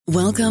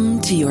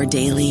Welcome to your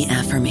daily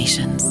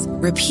affirmations.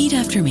 Repeat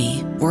after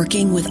me.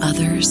 Working with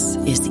others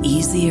is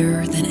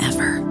easier than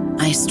ever.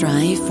 I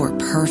strive for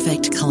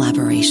perfect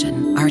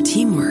collaboration. Our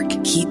teamwork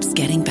keeps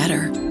getting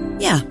better.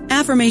 Yeah,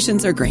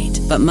 affirmations are great,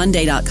 but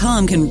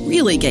Monday.com can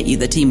really get you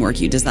the teamwork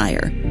you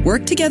desire.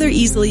 Work together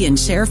easily and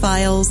share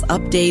files,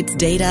 updates,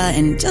 data,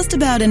 and just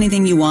about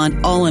anything you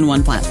want all in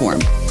one platform.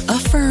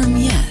 Affirm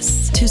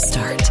yes to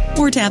start,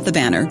 or tap the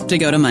banner to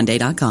go to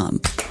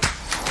Monday.com.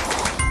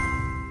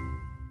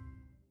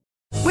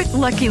 With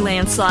Lucky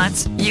Land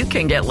Slots, you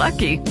can get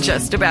lucky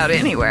just about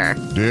anywhere.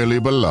 Dearly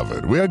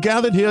beloved, we are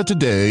gathered here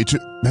today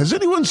to... Has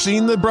anyone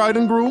seen the bride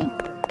and groom?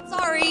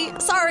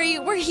 Sorry,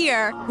 we're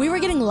here. We were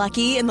getting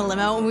lucky in the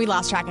limo and we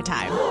lost track of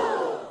time.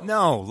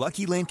 No,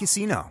 Lucky Land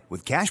Casino,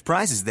 with cash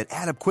prizes that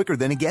add up quicker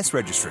than a guest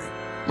registry.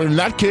 In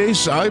that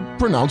case, I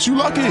pronounce you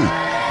lucky.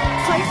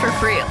 Play for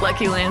free at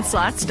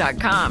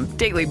LuckyLandSlots.com.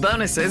 Daily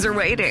bonuses are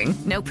waiting.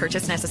 No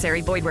purchase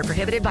necessary. Void where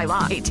prohibited by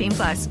law.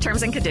 18+.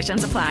 Terms and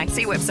conditions apply.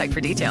 See website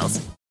for details.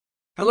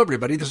 Hello,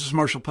 everybody. This is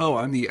Marshall Poe.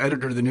 I'm the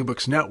editor of the New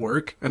Books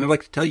Network, and I'd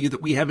like to tell you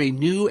that we have a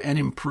new and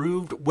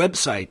improved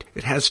website.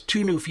 It has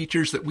 2 new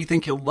features that we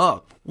think you'll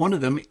love. One of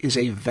them is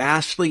a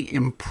vastly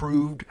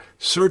improved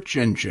search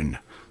engine,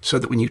 so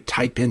that when you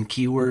type in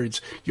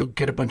keywords, you'll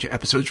get a bunch of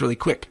episodes really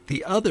quick.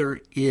 The other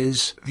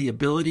is the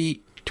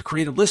ability to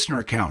create a listener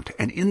account.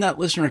 And in that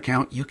listener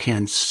account, you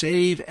can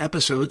save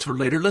episodes for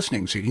later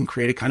listening. So you can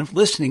create a kind of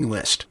listening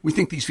list. We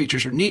think these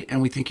features are neat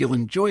and we think you'll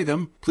enjoy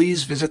them.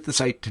 Please visit the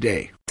site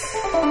today.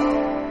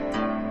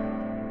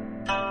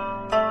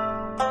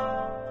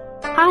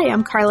 Hi,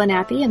 I'm Carla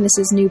Nappi, and this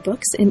is New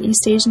Books in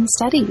East Asian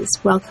Studies.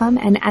 Welcome,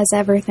 and as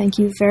ever, thank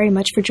you very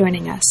much for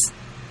joining us.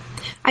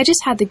 I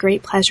just had the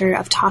great pleasure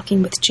of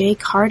talking with Jay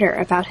Carter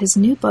about his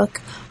new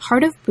book,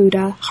 Heart of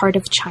Buddha, Heart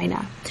of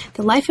China,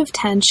 The Life of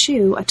Tan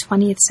Shu, a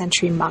 20th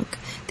Century Monk.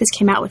 This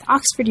came out with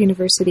Oxford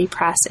University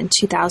Press in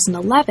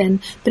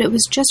 2011, but it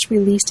was just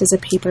released as a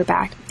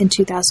paperback in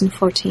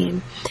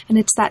 2014, and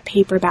it's that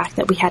paperback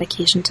that we had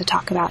occasion to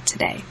talk about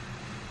today.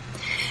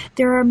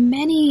 There are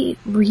many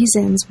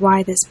reasons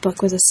why this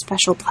book was a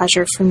special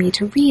pleasure for me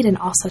to read and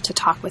also to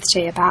talk with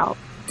Jay about.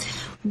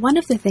 One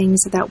of the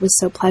things that was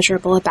so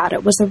pleasurable about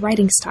it was the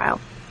writing style.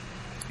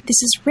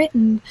 This is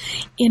written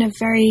in a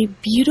very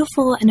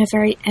beautiful and a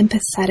very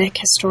empathetic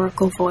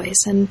historical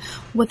voice. And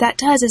what that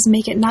does is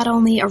make it not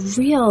only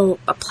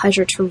a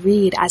pleasure to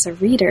read as a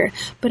reader,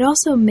 but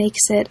also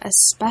makes it a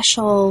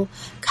special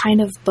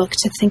kind of book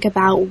to think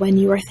about when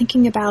you are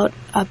thinking about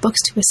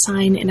books to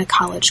assign in a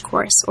college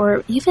course,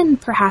 or even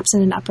perhaps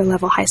in an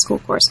upper-level high school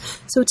course.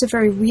 So it's a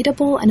very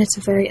readable and it's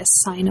a very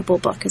assignable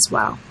book as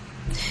well.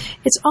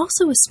 It's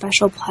also a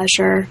special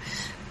pleasure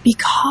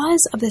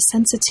because of the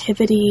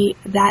sensitivity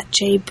that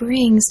Jay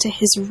brings to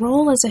his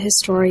role as a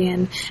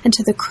historian and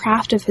to the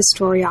craft of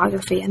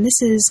historiography. And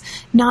this is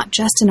not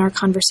just in our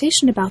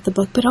conversation about the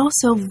book, but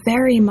also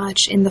very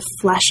much in the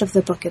flesh of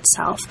the book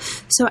itself.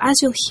 So as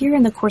you'll hear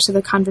in the course of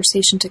the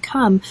conversation to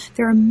come,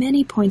 there are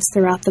many points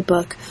throughout the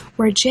book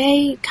where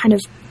Jay kind of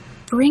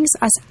brings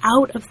us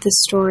out of the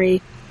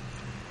story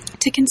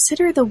to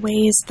consider the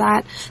ways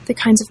that the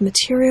kinds of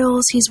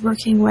materials he's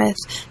working with,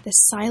 the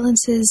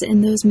silences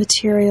in those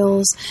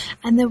materials,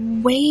 and the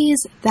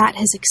ways that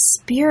his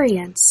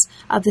experience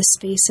of the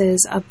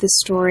spaces of the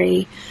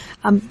story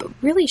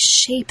really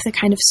shape the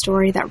kind of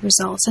story that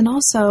results, and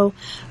also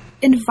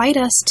invite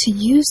us to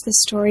use the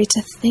story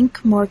to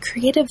think more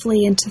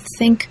creatively and to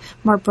think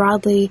more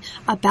broadly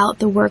about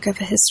the work of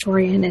a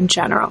historian in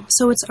general.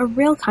 So it's a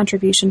real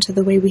contribution to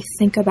the way we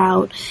think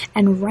about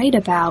and write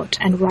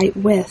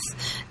with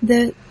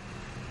the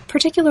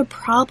particular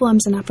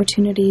problems and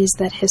opportunities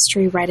that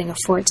history writing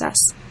affords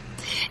us.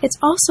 It's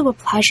also a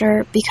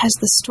pleasure because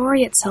the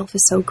story itself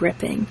is so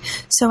gripping.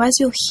 So as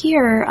you'll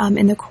hear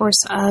in the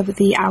course of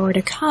the hour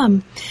to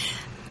come,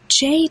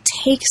 Jay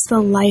takes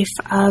the life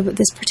of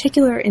this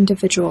particular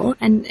individual,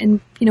 and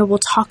we'll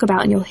talk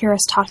about, and you'll hear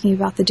us talking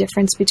about the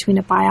difference between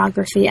a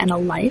biography and a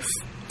life.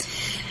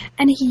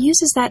 And he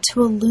uses that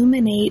to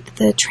illuminate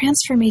the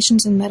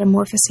transformations and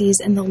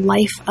metamorphoses in the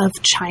life of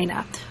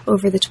China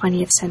over the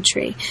 20th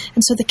century.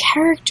 And so the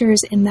characters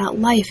in that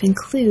life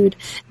include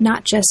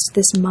not just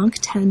this monk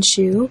Tan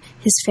Shu,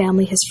 his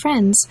family, his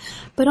friends,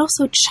 but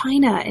also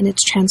China in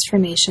its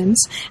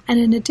transformations. And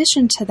in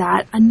addition to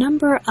that, a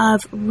number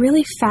of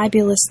really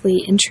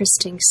fabulously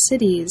interesting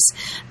cities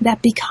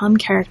that become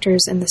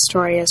characters in the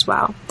story as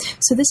well.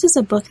 So this is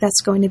a book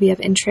that's going to be of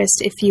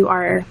interest if you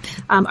are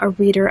a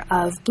reader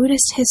of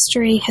Buddhist history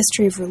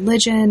of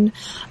religion,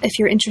 if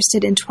you're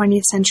interested in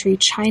 20th century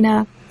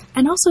China,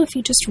 and also if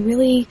you just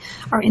really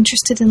are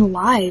interested in the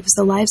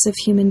lives of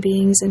human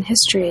beings in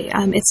history.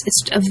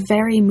 It's a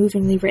very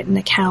movingly written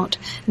account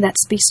that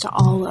speaks to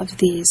all of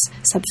these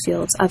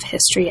subfields of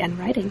history and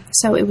writing.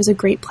 So it was a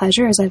great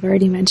pleasure, as I've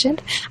already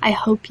mentioned. I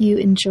hope you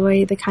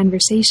enjoy the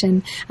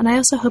conversation, and I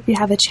also hope you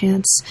have a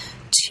chance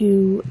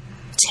to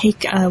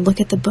take a look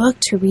at the book,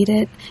 to read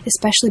it,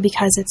 especially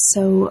because it's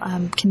so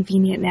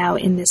convenient now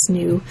in this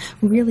new,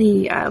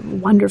 really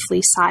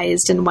wonderfully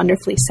sized and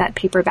wonderfully set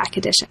paperback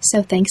edition.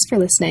 So thanks for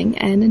listening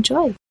and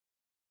enjoy.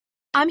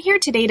 I'm here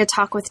today to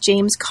talk with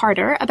James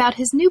Carter about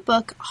his new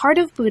book, Heart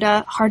of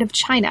Buddha, Heart of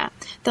China,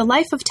 The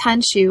Life of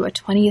Tan Shu, a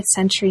 20th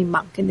Century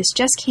Monk, and this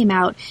just came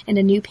out in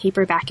a new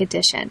paperback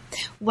edition.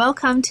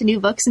 Welcome to New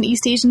Books in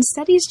East Asian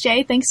Studies,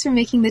 Jay. Thanks for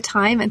making the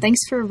time, and thanks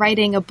for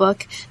writing a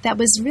book that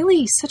was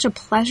really such a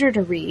pleasure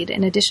to read,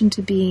 in addition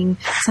to being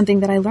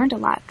something that I learned a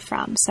lot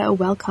from. So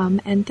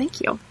welcome, and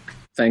thank you.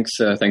 Thanks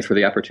for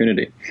the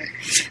opportunity.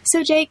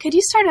 So, Jay, could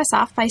you start us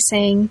off by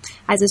saying,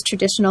 as is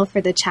traditional for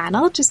the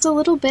channel, just a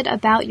little bit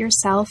about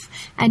yourself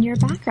and your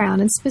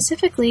background, and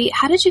specifically,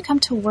 how did you come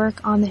to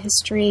work on the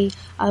history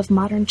of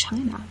modern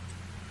China?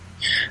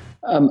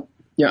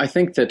 I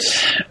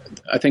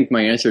think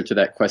my answer to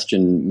that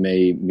question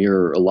may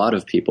mirror a lot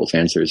of people's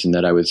answers, in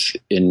that I was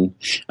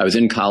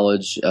in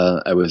college.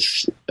 I was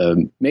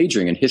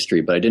majoring in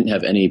history, but I didn't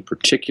have any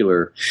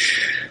particular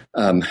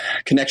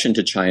connection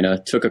to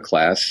China. Took a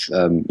class,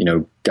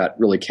 got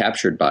really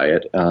captured by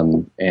it,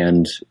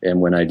 and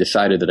when I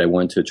decided that I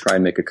wanted to try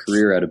and make a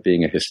career out of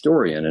being a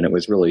historian, and it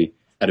was really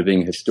out of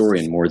being a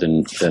historian more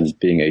than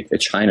being a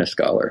China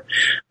scholar,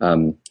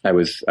 I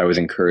was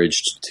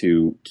encouraged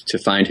to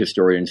find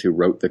historians who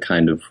wrote the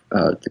kind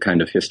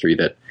of history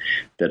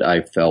that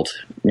I felt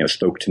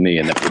spoke to me,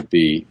 and that would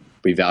be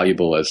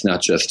valuable as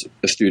not just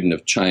a student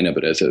of China,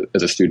 but as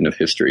a student of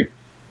history.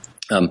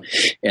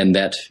 And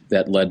that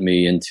led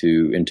me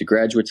into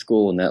graduate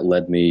school, and that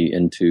led me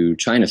into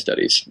China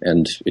studies,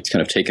 and it's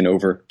kind of taken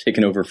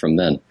over from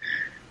then.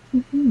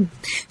 Mm-hmm.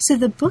 So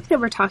the book that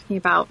we're talking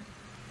about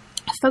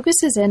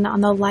focuses in on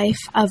the life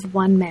of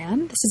one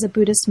man. This is a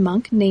Buddhist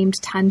monk named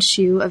Tan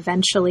Shu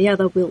eventually,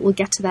 although we'll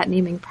get to that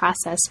naming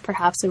process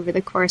perhaps over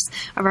the course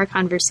of our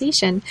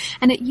conversation.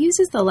 And it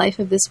uses the life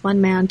of this one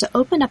man to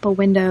open up a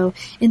window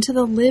into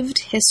the lived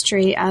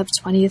history of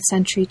 20th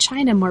century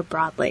China more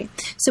broadly.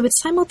 So it's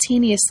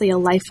simultaneously a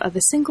life of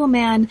a single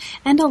man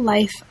and a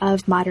life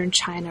of modern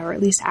China, or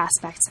at least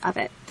aspects of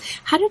it.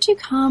 How did you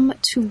come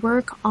to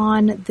work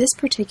on this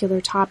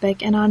particular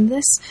topic and on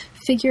this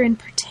figure in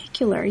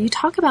particular? You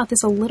talk about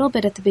this a little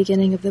bit at the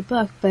beginning of the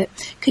book, but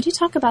could you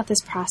talk about this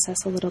process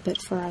a little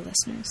bit for our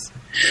listeners?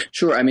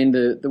 Sure. I mean,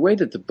 the way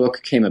that the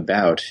book came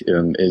about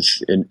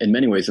is in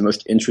many ways the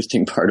most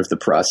interesting part of the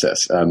process.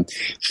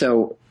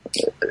 So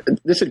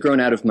this had grown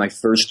out of my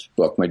first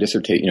book, my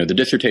dissertation, the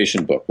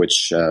dissertation book,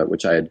 which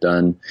I had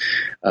done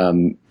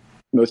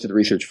most of the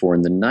research for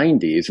in the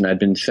 90s, and I'd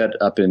been set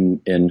up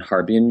in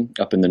Harbin,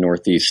 up in the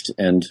Northeast.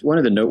 And one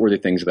of the noteworthy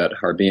things about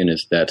Harbin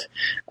is that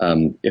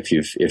if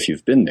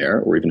you've been there,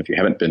 or even if you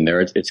haven't been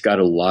there, it's got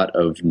a lot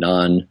of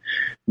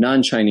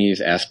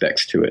non-Chinese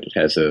aspects to it. It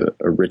has a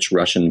rich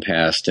Russian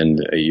past and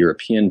a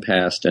European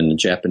past and a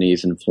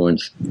Japanese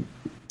influence.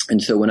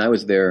 And so when I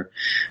was there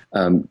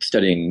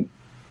studying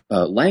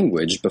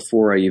language,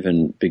 before I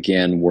even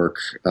began work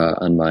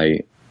on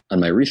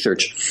my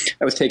research,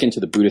 I was taken to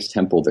the Buddhist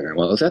temple there.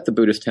 While I was at the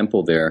Buddhist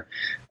temple there,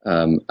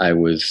 I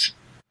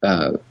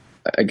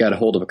got a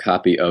hold of a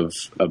copy of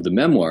the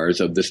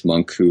memoirs of this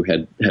monk who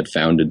had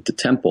founded the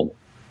temple.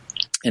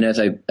 And as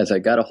I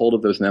got a hold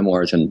of those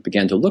memoirs and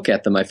began to look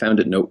at them, I found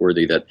it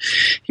noteworthy that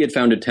he had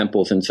founded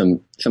temples in some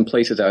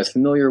places I was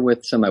familiar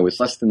with, some I was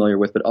less familiar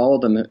with, but all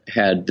of them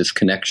had this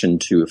connection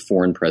to a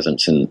foreign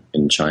presence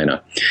in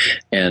China.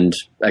 And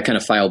I kind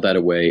of filed that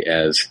away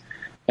as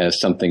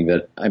something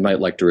that I might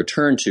like to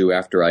return to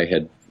after I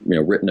had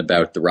written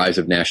about the rise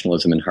of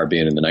nationalism in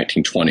Harbin in the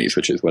 1920s,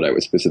 which is what I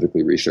was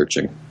specifically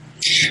researching.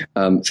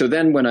 So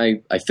then when I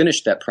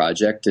finished that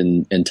project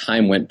and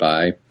time went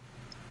by,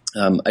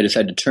 I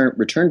decided to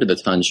return to the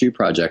Tan Shu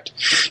project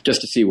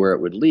just to see where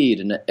it would lead.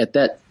 And at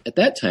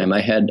that time,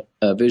 I had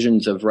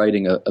visions of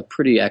writing a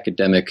pretty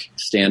academic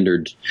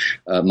standard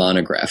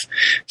monograph.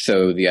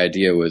 So the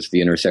idea was the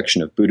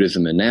intersection of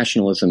Buddhism and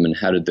nationalism, and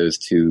how did those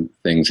two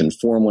things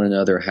inform one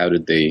another? How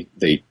did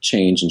they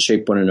change and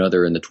shape one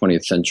another in the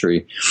 20th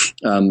century?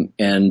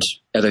 And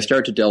as I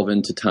started to delve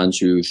into Tan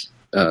Shu's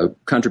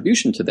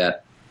contribution to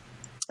that,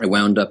 I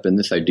wound up, in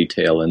this I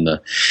detail in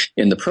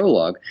the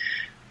prologue,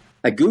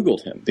 I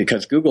Googled him,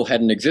 because Google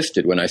hadn't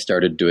existed when I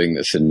started doing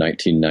this in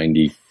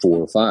 1994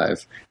 or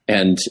 5.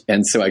 And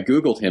so I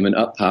Googled him, and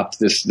up popped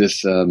this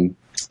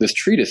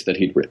treatise that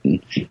he'd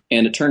written.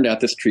 And it turned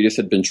out this treatise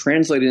had been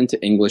translated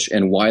into English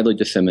and widely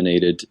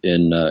disseminated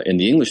in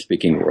the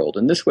English-speaking world.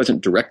 And this wasn't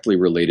directly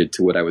related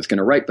to what I was going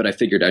to write, but I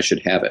figured I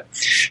should have it.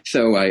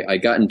 So I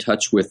got in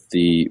touch with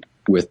the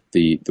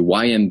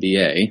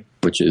YMBA,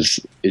 which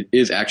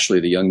is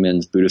actually the Young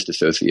Men's Buddhist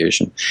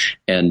Association.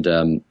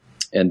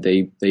 And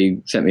they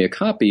sent me a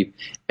copy,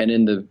 and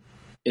in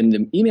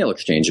the email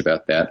exchange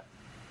about that,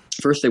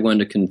 first they wanted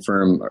to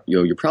confirm,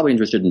 you're probably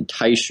interested in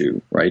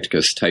Taishu, right?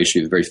 Because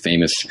Taishu is a very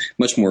famous,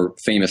 much more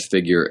famous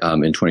figure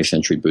in 20th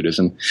century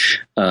Buddhism.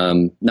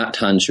 Not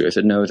Tanshu. I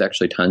said, no, it's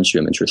actually Tanshu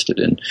I'm interested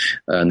in.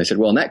 And they said,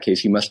 well, in that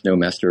case, you must know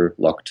Master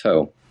Lok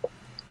To.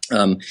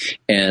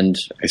 And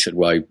I said,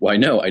 why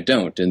no, I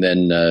don't. And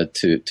then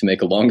to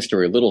make a long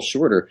story a little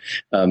shorter,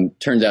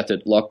 turns out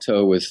that Lok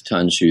To was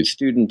Tan Shu's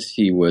student.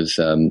 He was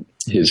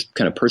his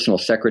kind of personal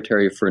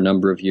secretary for a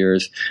number of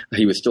years.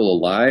 He was still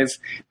alive.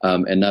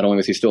 And not only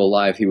was he still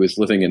alive, he was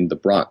living in the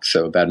Bronx,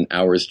 so about an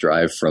hour's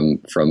drive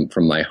from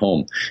my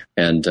home.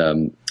 And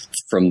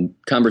from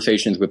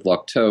conversations with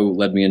Lok To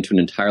led me into an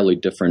entirely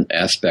different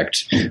aspect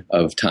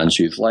of Tan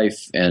Shu's life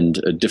and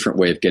a different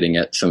way of getting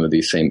at some of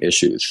these same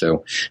issues.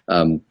 So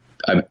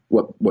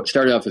what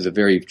started off as a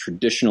very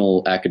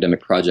traditional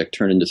academic project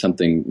turned into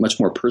something much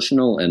more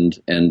personal and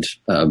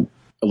a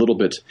little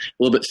bit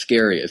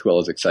scary as well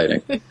as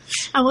exciting.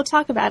 And we'll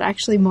talk about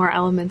actually more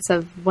elements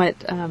of what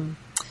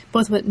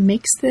both what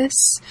makes this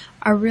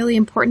a really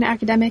important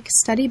academic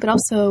study, but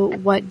also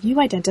what you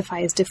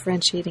identify as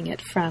differentiating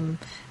it from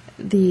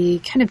the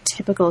kind of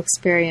typical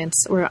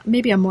experience, or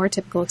maybe a more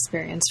typical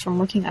experience from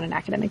working on an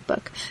academic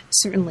book,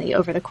 certainly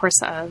over the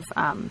course of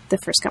the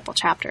first couple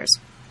chapters.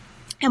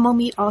 And we'll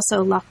meet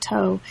also Lok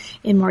To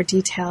in more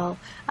detail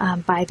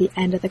by the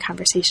end of the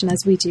conversation,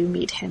 as we do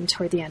meet him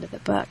toward the end of the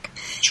book.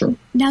 Sure.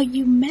 Now,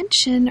 you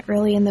mention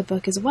early in the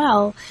book as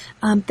well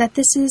that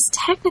this is,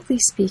 technically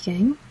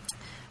speaking,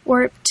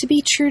 or to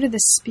be true to the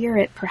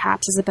spirit,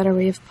 perhaps is a better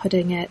way of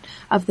putting it,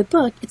 of the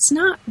book, it's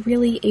not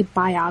really a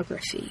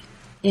biography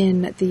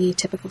in the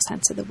typical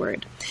sense of the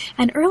word.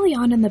 And early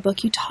on in the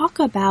book, you talk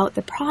about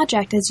the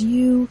project as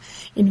you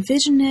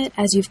envision it,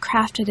 as you've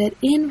crafted it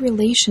in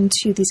relation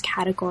to these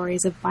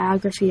categories of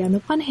biography on the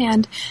one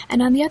hand,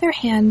 and on the other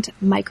hand,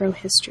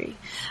 microhistory.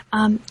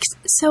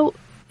 So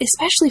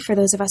especially for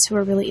those of us who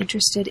are really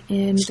interested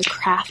in the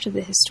craft of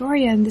the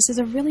historian, this is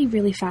a really,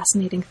 really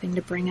fascinating thing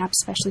to bring up,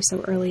 especially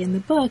so early in the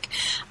book.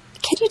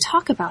 Can you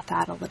talk about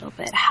that a little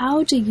bit?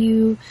 How do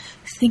you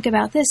think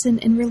about this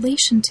in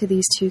relation to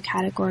these two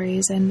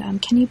categories?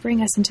 And can you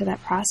bring us into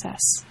that process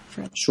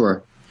further?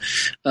 Sure.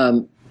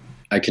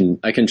 I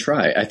can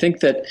try. I think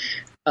that,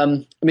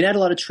 I had a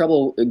lot of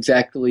trouble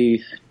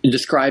exactly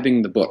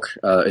describing the book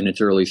in its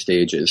early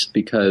stages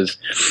because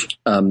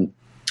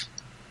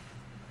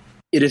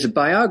it is a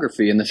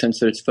biography in the sense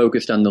that it's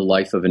focused on the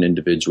life of an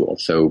individual.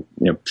 So,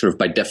 sort of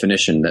by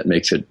definition, that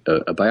makes it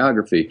a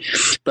biography.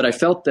 But I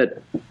felt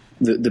that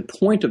the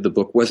point of the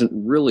book wasn't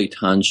really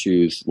Tan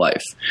Shu's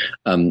life.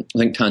 I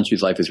think Tan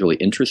Shu's life is really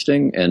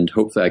interesting, and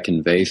hopefully I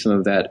convey some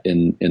of that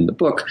in the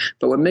book.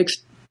 But what makes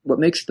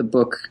the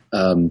book,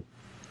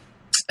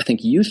 I think,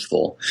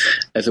 useful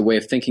as a way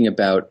of thinking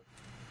about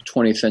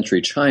 20th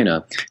century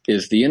China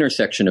is the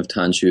intersection of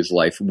Tan Shu's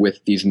life with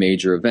these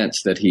major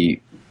events that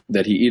he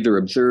either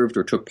observed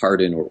or took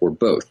part in, or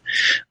both.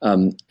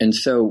 And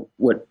so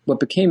what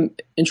became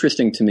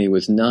interesting to me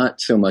was not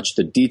so much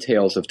the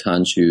details of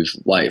Tan Shu's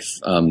life,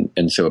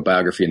 and so a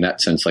biography in that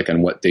sense, like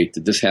on what date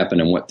did this happen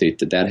and what date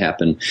did that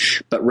happen,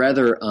 but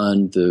rather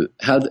on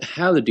how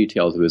the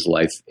details of his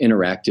life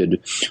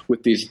interacted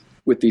with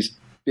these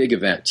big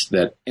events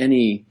that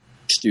any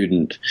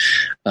student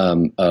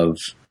of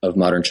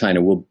modern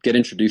China will get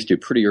introduced to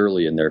pretty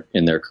early in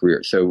their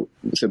career. So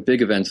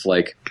big events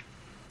like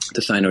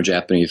the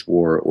Sino-Japanese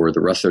War, or the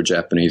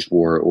Russo-Japanese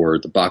War, or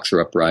the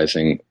Boxer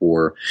Uprising,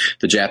 or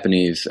the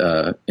Japanese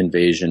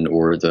invasion,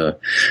 or the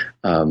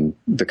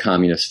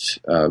communist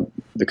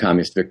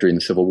victory in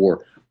the Civil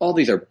War. All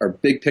these are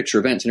big picture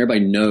events, and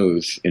everybody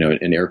knows,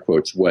 in air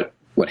quotes, what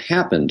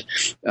happened.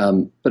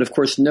 But of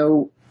course,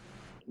 no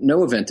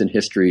event in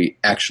history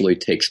actually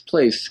takes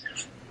place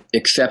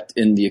except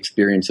in the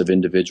experience of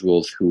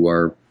individuals who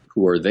are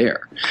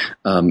there,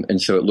 and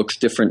so it looks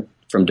different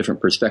from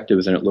different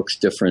perspectives, and it looks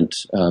different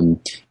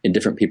in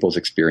different people's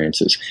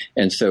experiences.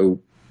 And so,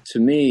 to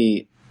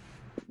me,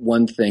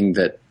 one thing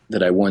that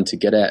I wanted to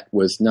get at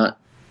was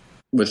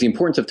the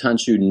importance of Tan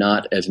Shu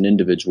not as an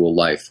individual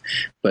life,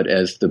 but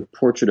as the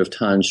portrait of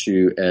Tan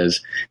Shu as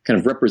kind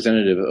of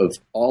representative of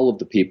all of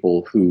the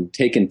people who,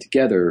 taken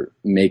together,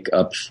 make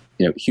up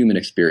human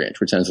experience,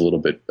 which sounds a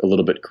little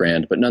bit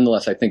grand, but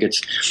nonetheless, I think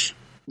it's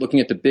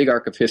looking at the big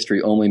arc of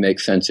history only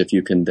makes sense if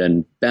you can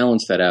then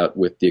balance that out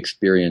with the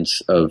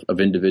experience of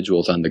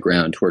individuals on the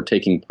ground who are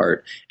taking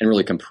part and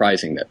really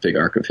comprising that big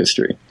arc of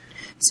history.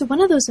 So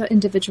one of those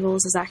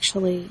individuals is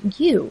actually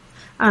you.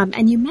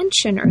 And you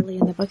mention early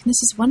in the book, and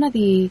this is one of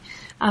the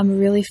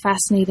really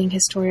fascinating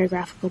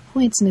historiographical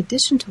points in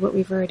addition to what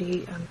we've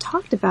already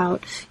talked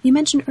about, you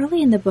mentioned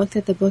early in the book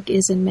that the book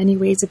is in many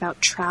ways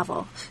about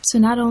travel. So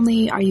not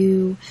only are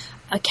you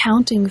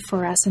accounting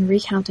for us and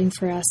recounting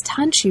for us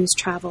Tan Shu's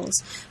travels,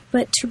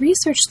 but to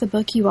research the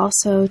book, you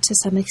also, to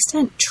some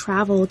extent,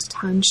 traveled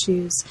Tan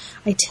Shu's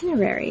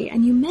itinerary.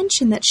 And you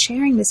mentioned that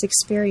sharing this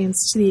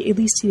experience, at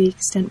least to the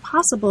extent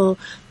possible,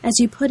 as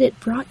you put it,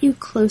 brought you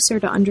closer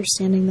to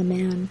understanding the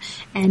man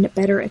and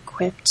better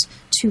equipped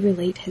to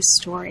relate his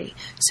story.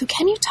 So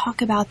can you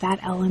talk about that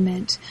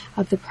element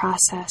of the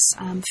process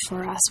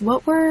for us?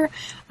 What were,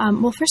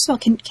 well, first of all,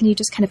 can you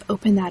just kind of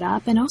open that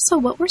up? And also,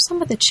 what were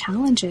some of the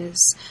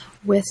challenges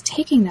with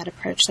taking that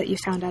approach that you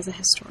found as a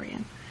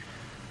historian?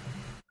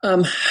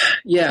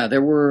 Yeah,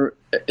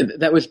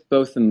 that was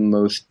both the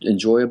most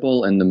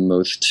enjoyable and the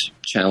most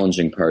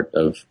challenging part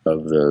of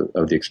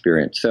the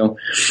experience. So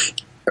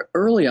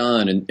early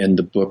on in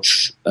the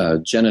book's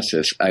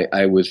genesis,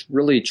 I was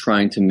really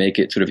trying to make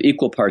it sort of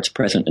equal parts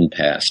present and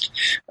past.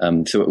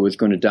 So it was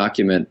going to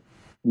document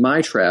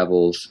my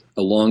travels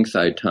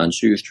alongside Tan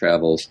Shu's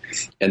travels,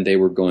 and they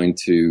were going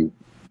to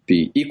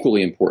be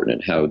equally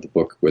important in how the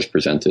book was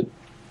presented.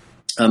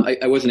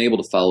 I wasn't able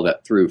to follow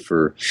that through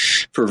for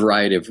a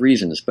variety of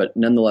reasons, but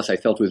nonetheless, I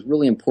felt it was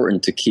really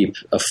important to keep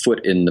a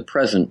foot in the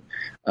present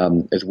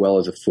as well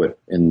as a foot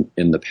in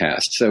the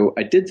past. So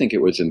I did think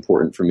it was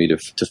important for me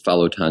to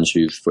follow Tan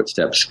Shu's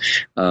footsteps,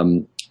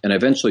 and I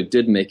eventually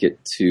did make it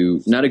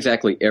to not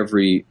exactly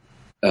every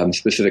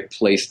specific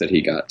place that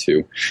he got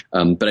to,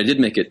 but I did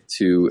make it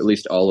to at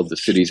least all of the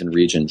cities and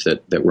regions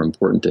that were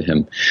important to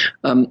him.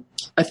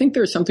 I think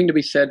there's something to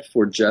be said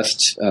for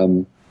just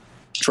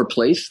for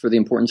place, for the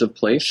importance of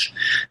place.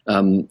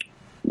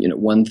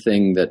 One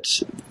thing that,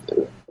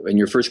 in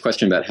your first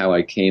question about how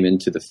I came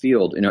into the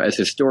field, as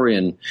a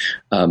historian,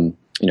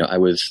 I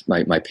was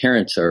my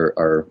parents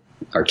are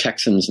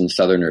Texans and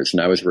Southerners,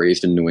 and I was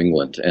raised in New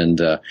England, and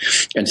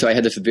so I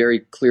had this very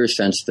clear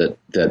sense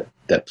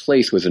that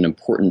place was an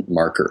important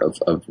marker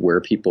of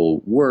where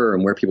people were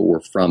and where people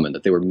were from, and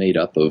that they were made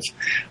up of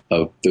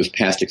those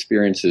past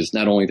experiences,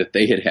 not only that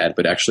they had,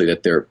 but actually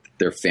that their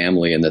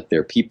family and that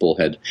their people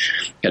had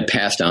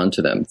passed on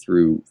to them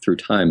through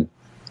time.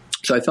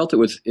 So I felt it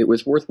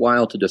was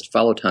worthwhile to just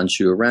follow Tan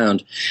Shu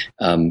around,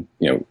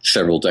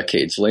 several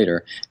decades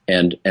later,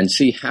 and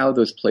see how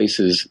those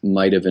places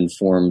might have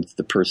informed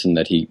the person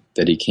that he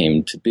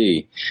came to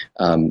be,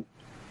 and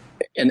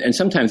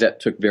sometimes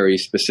that took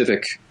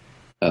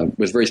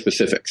was very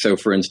specific. So,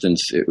 for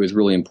instance, it was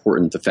really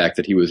important the fact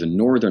that he was a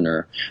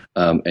northerner,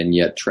 and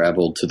yet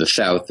traveled to the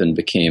south and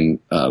became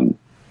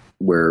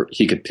where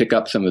he could pick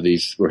up some of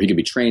these, where he could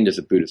be trained as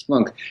a Buddhist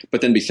monk,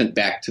 but then be sent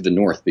back to the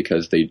north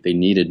because they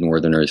needed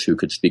northerners who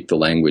could speak the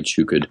language,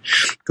 who could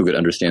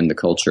understand the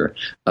culture.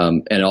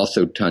 And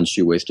also Tan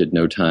Shu wasted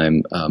no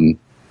time,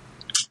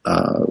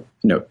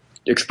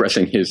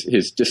 expressing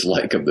his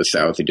dislike of the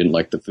South. He didn't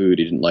like the food.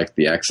 He didn't like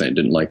the accent.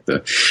 Didn't like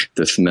the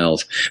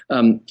smells.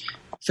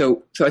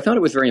 So I thought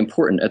it was very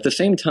important. At the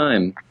same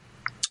time,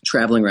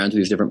 traveling around to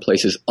these different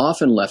places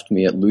often left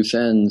me at loose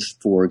ends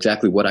for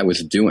exactly what I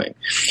was doing.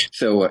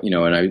 So,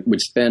 and I would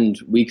spend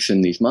weeks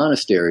in these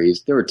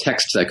monasteries. There were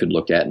texts I could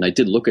look at, and I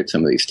did look at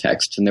some of these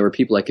texts, and there were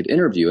people I could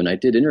interview, and I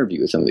did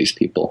interview some of these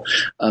people.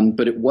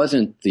 But it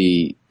wasn't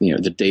the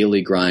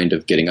daily grind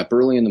of getting up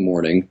early in the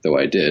morning, though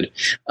I did,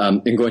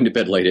 and going to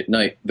bed late at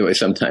night, though I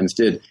sometimes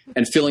did,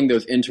 and filling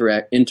those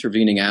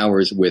intervening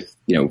hours with,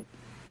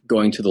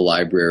 going to the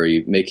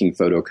library, making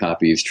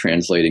photocopies,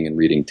 translating and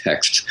reading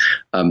texts.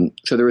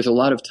 So there was a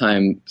lot of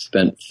time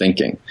spent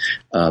thinking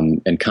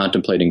and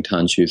contemplating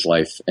Tan Shu's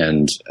life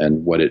and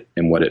what it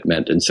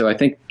meant. And so I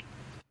think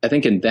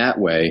in that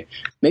way,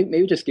 maybe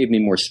it just gave me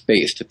more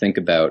space to think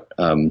about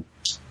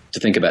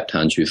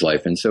Tan Shu's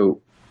life. And so,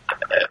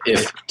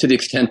 if to the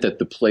extent that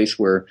the place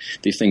where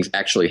these things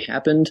actually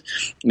happened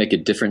make a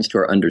difference to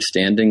our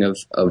understanding of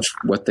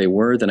what they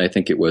were, then I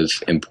think it was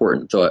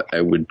important. So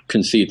I would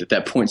concede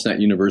that point's not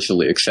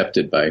universally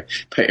accepted by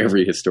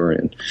every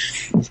historian.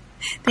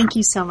 Thank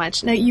you so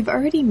much. Now, you've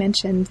already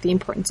mentioned the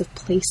importance of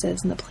places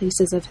and the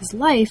places of his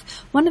life.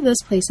 One of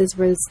those places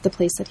was the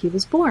place that he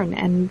was born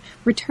and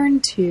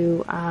returned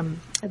to,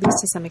 at least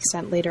to some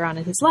extent later on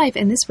in his life,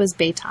 and this was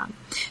Beitang.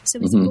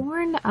 So he's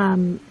born...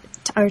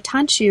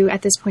 Tan Shu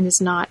at this point is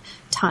not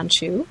Tan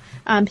Shu.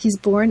 He's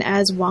born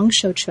as Wang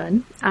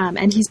Shouchun,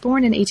 and he's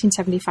born in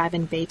 1875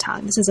 in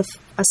Beitang. This is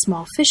a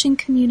small fishing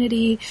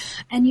community,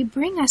 and you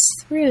bring us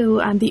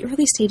through the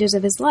early stages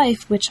of his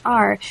life, which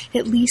are,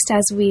 at least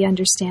as we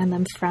understand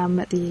them from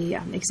the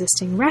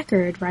existing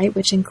record, right,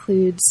 which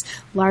includes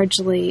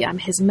largely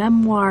his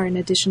memoir in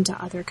addition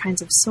to other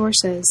kinds of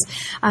sources.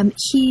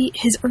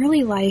 His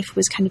early life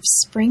was kind of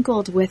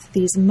sprinkled with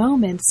these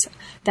moments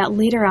that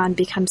later on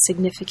become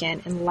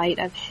significant in light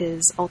of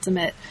his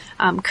ultimate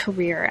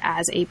career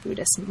as a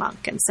Buddhist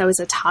monk. And so as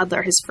a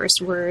toddler, his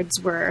first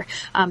words were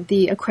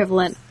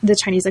the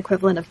Chinese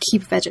equivalent of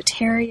keep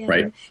vegetarian.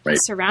 Right. He's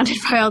surrounded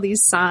by all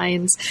these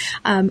signs.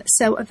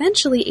 So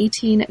eventually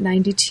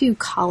 1892,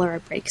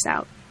 cholera breaks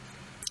out.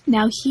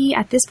 Now he,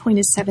 at this point,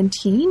 is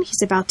 17.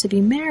 He's about to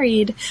be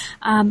married,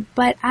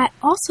 but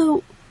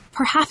also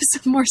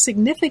perhaps more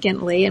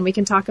significantly, and we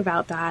can talk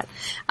about that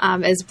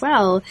as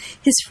well,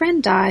 his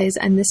friend dies,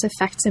 and this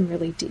affects him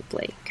really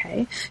deeply,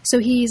 okay? So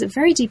he's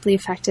very deeply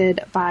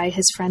affected by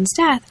his friend's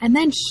death, and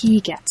then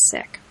he gets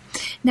sick.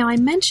 Now, I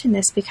mention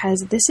this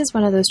because this is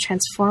one of those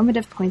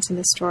transformative points in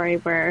the story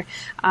where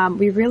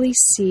we really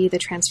see the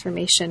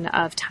transformation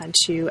of Tan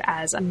Shu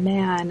as a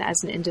man,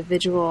 as an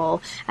individual,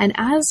 and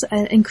as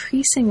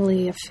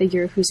increasingly a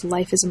figure whose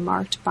life is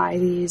marked by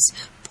these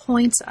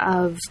points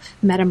of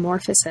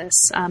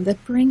metamorphosis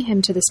that bring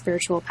him to the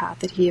spiritual path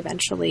that he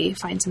eventually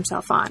finds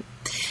himself on.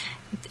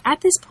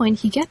 At this point,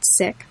 he gets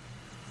sick,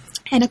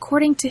 And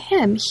according to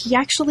him, he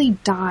actually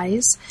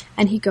dies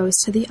and he goes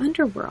to the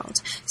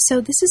underworld. So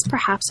this is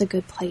perhaps a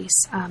good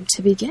place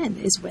to begin,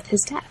 is with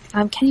his death.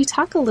 Can you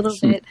talk a little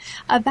bit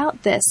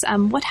about this?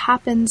 What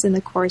happens in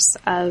the course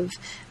of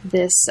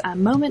this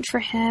moment for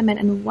him,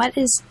 and what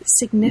is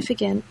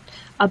significant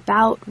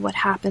about what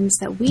happens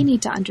that we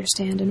need to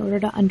understand in order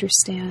to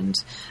understand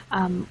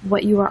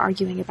what you are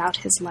arguing about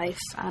his life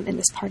in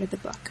this part of the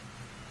book?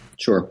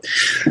 Sure.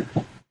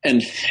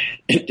 And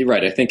you're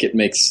right. I think it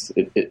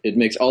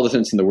makes all the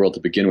sense in the world to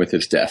begin with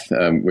his death,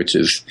 which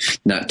is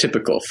not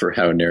typical for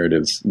how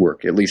narratives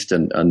work, at least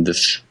on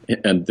this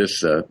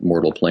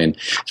mortal plane.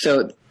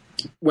 So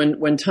when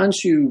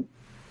Tanshu,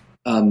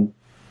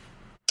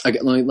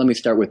 let me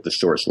start with the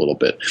source a little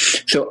bit.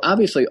 So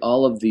obviously,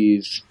 all of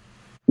these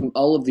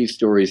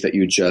stories that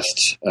you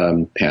just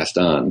passed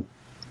on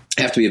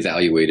have to be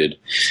evaluated,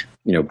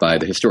 by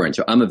the historian.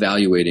 So I'm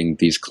evaluating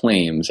these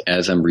claims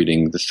as I'm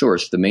reading the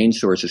source. The main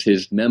source is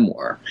his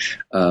memoir,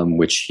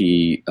 which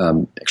he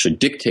actually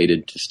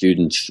dictated to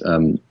students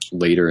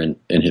later in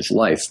his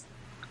life.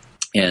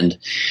 And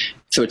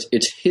so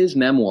it's his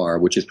memoir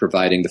which is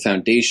providing the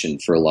foundation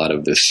for a lot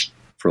of this.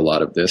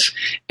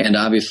 And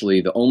obviously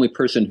the only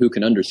person who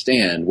can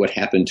understand what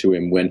happened to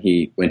him when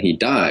he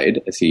died,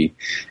 as he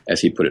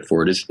put it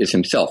forward, is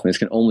himself. And this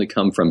can only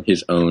come from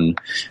his own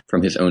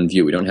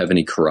view. We don't have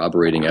any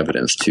corroborating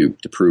evidence to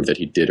prove that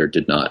he did or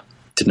did not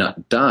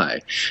die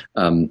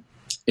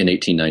in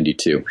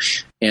 1892.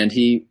 And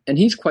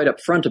he's quite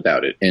upfront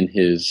about it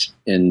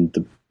in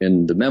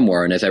the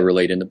memoir, and as I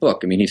relate in the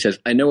book. I mean, he says,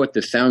 I know what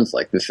this sounds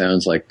like. This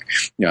sounds like,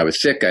 I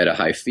was sick, I had a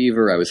high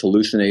fever, I was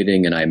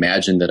hallucinating, and I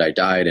imagined that I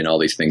died, and all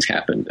these things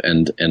happened.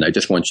 And I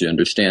just want you to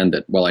understand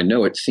that while I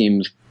know it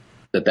seems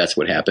that that's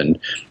what happened,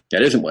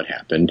 that isn't what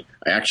happened.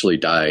 I actually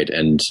died,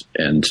 and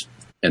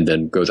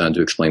then goes on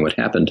to explain what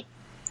happened.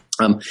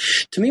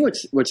 To me,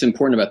 what's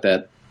important about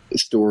that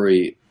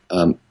story,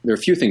 there are a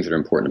few things that are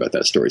important about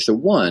that story. So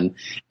one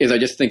is I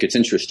just think it's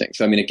interesting.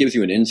 So, it gives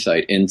you an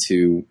insight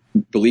into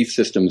belief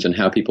systems and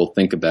how people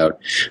think about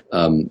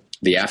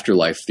the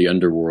afterlife, the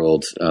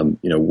underworld,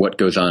 what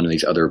goes on in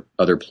these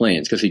other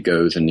planes. Because he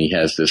goes and he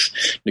has this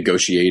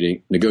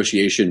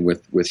negotiation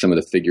with some of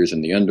the figures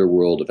in the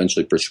underworld,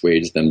 eventually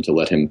persuades them to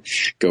let him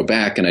go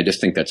back. And I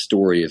just think that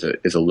story is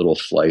a little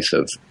slice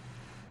of,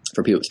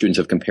 for students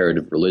of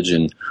comparative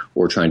religion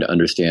or trying to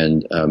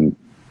understand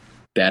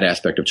that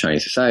aspect of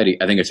Chinese society,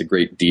 I think it's a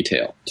great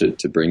detail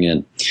to bring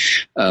in.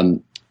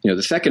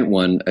 The second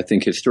one, I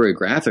think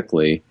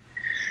historiographically,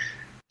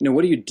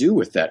 what do you do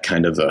with that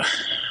kind of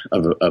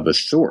a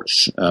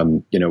source?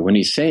 When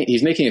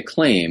he's making a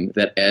claim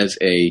that as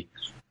a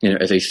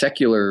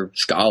secular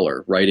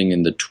scholar writing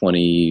in the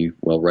 20th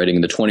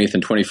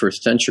and 21st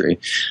century,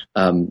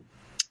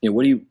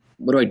 what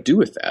do I do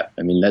with that?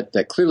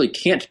 That clearly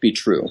can't be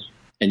true,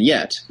 and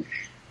yet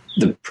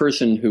the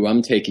person who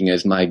I'm taking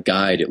as my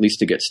guide, at least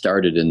to get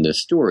started in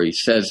this story,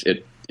 says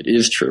it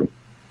is true.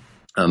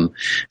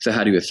 So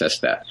how do you assess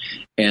that?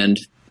 And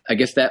I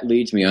guess that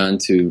leads me on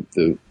to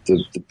the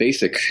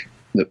basic,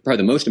 probably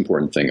the most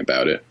important thing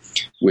about it,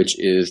 which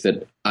is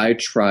that I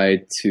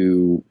try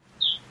to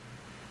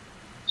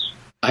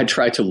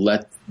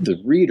let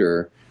the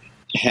reader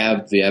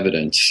have the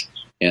evidence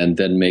and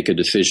then make a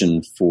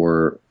decision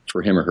for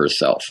him or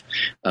herself.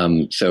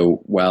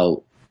 So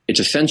while it's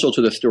essential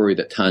to the story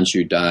that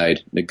Tanshu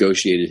died,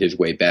 negotiated his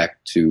way back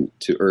to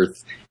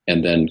Earth,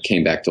 and then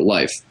came back to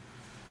life,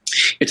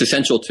 it's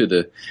essential to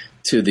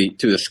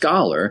the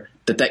scholar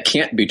that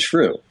can't be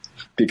true,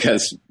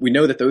 because we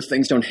know that those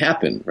things don't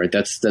happen, right?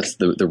 That's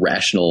the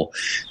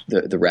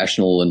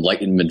rational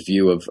Enlightenment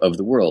view of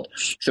the world.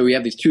 So we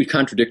have these two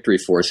contradictory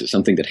forces: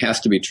 something that has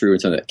to be true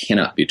and something that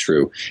cannot be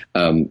true.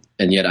 And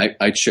yet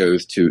I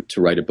chose to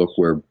write a book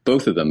where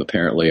both of them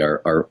apparently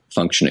are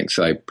functioning.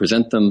 So I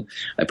present them,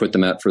 I put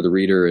them out for the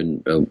reader,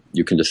 and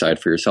you can decide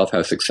for yourself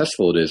how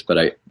successful it is. But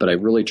I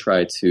really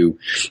try to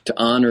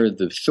honor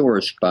the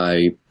source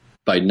by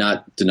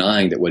not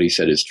denying that what he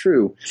said is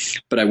true,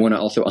 but I want to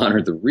also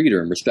honor the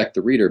reader and respect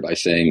the reader by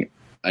saying,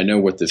 I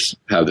know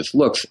how this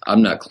looks.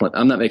 I'm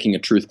not making a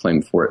truth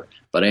claim for it,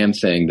 but I am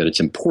saying that it's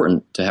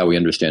important to how we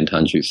understand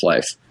Tanshu's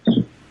life.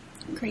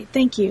 Great,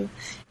 thank you.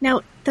 Now,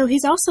 though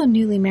he's also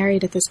newly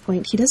married at this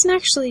point, he doesn't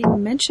actually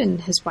mention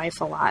his wife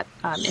a lot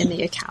in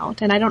the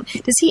account, and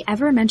does he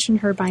ever mention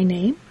her by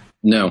name?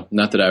 No,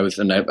 not that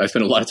and I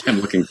spent a lot of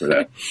time looking for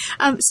that.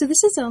 So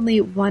this is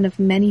only one of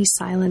many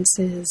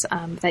silences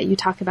that you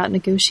talk about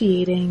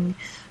negotiating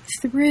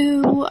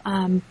through,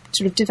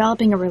 sort of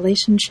developing a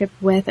relationship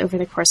with over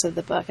the course of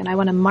the book. And I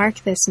want to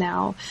mark this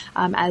now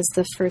as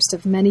the first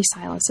of many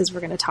silences we're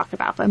going to talk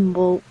about, and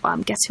we'll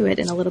get to it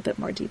in a little bit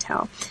more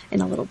detail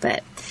in a little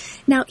bit.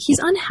 Now, he's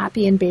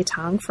unhappy in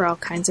Beitang for all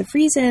kinds of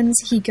reasons.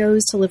 He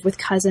goes to live with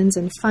cousins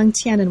in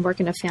Fengtian and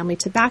work in a family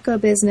tobacco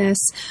business.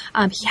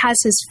 He has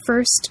his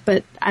first,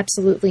 but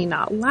absolutely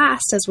not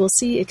last, as we'll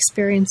see,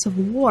 experience of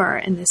war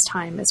in this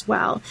time as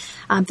well.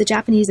 The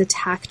Japanese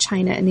attack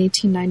China in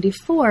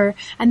 1894,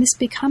 and And this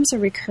becomes a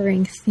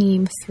recurring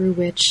theme through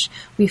which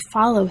we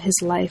follow his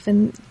life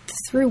and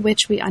through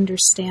which we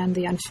understand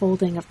the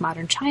unfolding of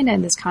modern China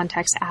in this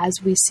context as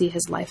we see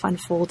his life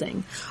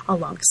unfolding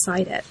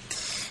alongside it.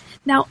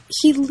 Now,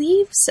 he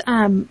leaves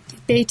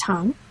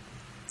Beitang,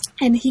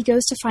 and he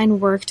goes to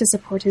find work to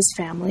support his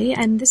family.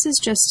 And this is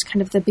just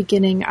kind of the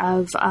beginning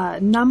of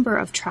a number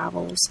of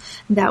travels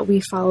that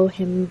we follow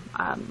him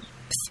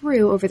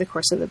through over the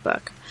course of the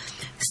book.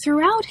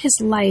 Throughout his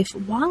life,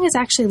 Wang is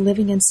actually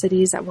living in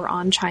cities that were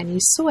on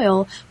Chinese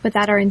soil, but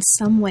that are in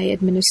some way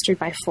administered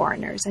by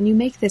foreigners. And you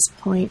make this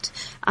point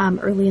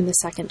early in the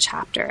second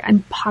chapter.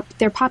 And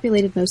they're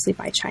populated mostly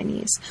by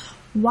Chinese.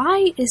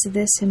 Why is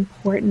this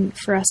important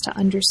for us to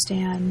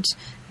understand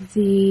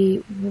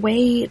the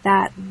way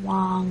that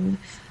Wang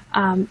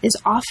is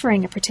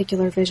offering a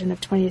particular vision of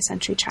 20th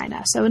century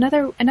China? So in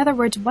other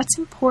words, what's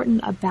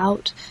important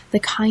about the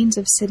kinds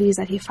of cities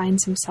that he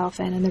finds himself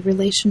in and the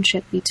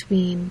relationship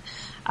between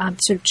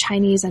sort of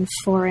Chinese and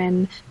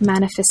foreign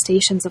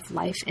manifestations of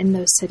life in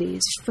those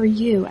cities for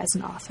you as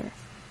an author?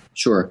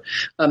 Sure.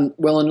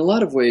 Well, in a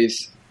lot of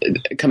ways,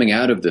 coming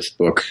out of this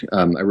book,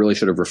 I really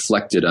sort of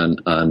reflected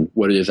on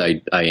what it is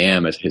I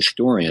am as a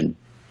historian.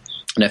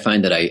 And I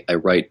find that I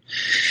write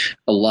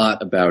a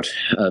lot about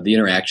the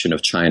interaction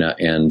of China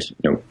and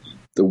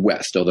the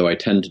West, although I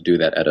tend to do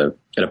that at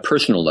a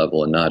personal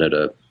level and not at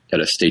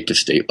a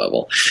state-to-state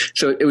level.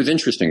 So it was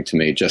interesting to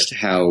me just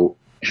how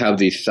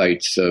these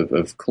sites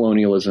of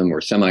colonialism or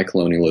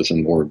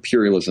semi-colonialism or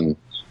imperialism,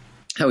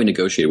 how we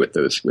negotiate with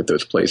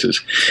those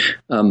places.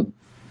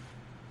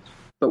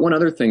 But one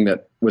other thing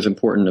that was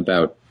important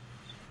about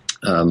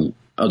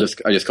I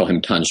just call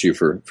him Tan Shu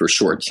for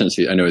short, since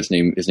I know his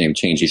name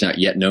changed. He's not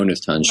yet known as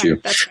Tan Shu.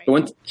 Right, that's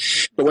right.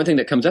 But one thing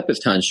that comes up as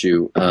Tan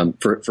Shu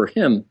for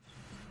him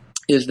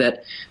is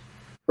that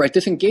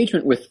this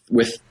engagement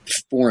with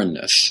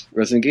foreignness,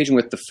 this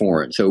engagement with the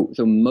foreign. So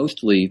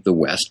mostly the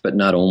West, but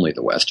not only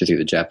the West. You see,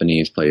 the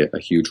Japanese play a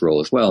huge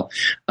role as well.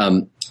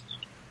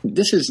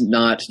 This is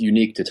not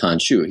unique to Tan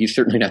Shu. He's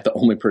certainly not the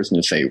only person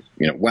to say,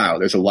 wow,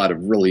 there's a lot of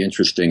really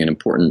interesting and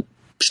important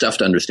stuff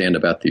to understand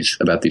about these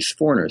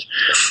foreigners.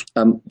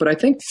 But what I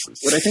think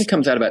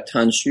comes out about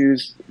Tan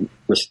Shu's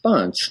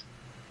response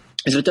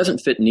is it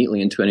doesn't fit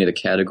neatly into any of the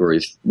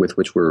categories with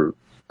which we're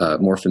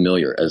more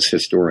familiar as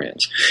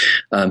historians.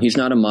 He's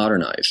not a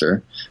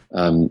modernizer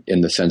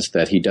in the sense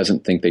that he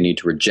doesn't think they need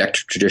to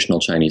reject traditional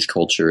Chinese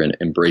culture and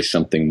embrace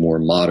something more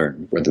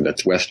modern, whether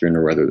that's Western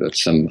or whether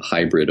that's some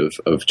hybrid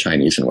of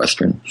Chinese and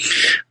Western.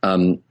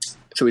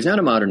 So he's not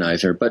a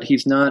modernizer, but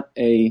he's not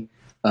a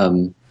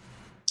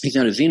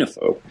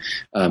xenophobe.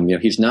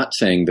 He's not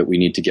saying that we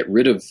need to get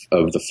rid of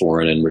the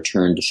foreign and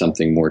return to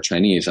something more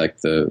Chinese, like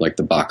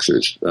the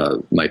Boxers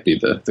might be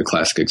the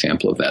classic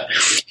example of that.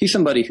 He's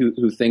somebody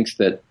who thinks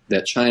that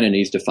China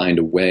needs to find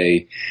a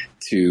way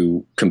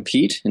to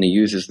compete, and he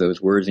uses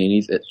those words.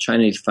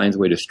 China needs to find a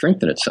way to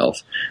strengthen itself,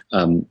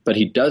 but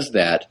he does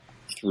that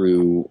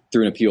through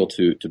an appeal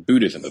to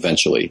Buddhism.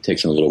 Eventually, it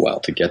takes him a little while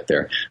to get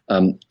there.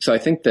 So I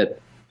think that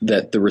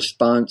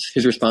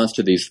his response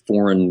to these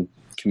foreign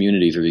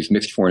communities or these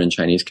mixed foreign and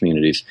Chinese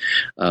communities,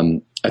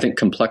 I think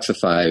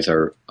complexifies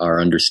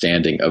our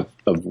understanding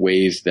of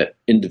ways that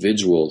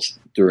individuals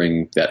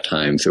during that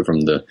time, so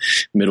from the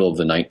middle of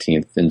the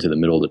 19th into the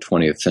middle of the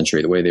 20th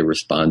century, the way they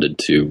responded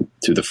to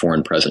the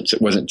foreign presence.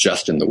 It wasn't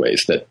just in the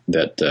ways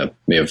that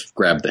may have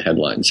grabbed the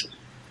headlines.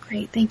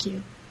 Great, thank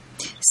you.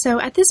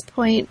 So at this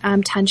point,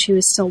 Tan Shu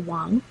is still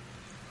Wang.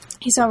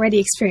 He's already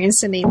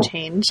experienced a name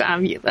change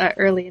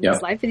early in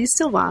his life, but he's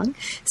still Wang.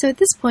 So at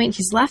this point,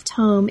 he's left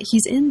home.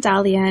 He's in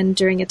Dalian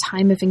during a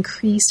time of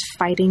increased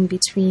fighting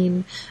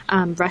between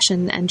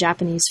Russian and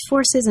Japanese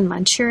forces in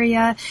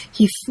Manchuria.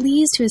 He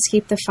flees to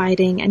escape the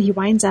fighting, and he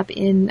winds up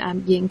in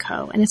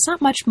Yingkou. And it's not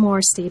much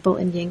more stable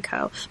in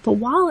Yingkou. But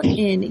while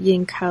in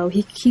Yingkou,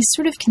 he's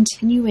sort of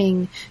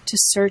continuing to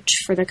search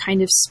for the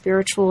kind of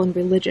spiritual and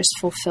religious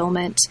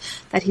fulfillment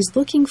that he's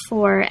looking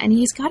for. And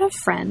he's got a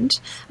friend,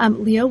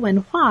 Liu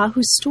Wenhua,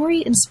 whose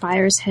story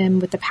inspires him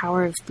with the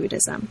power of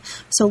Buddhism.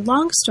 So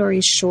long story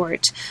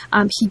short,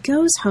 he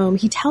goes home,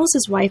 he tells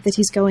his wife that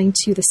he's going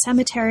to the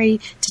cemetery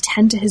to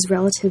tend to his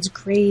relatives'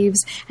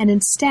 graves, and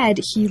instead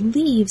he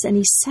leaves and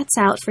he sets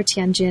out for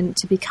Tianjin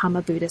to become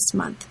a Buddhist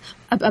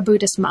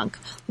monk.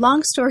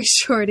 Long story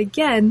short,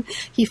 again,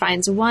 he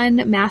finds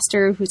one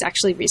master who's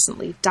actually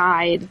recently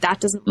died. That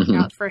doesn't work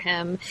out for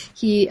him.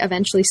 He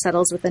eventually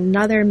settles with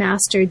another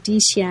master, Di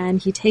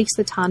Xian. He takes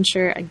the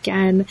tonsure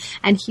again,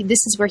 and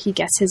this is where he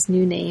gets his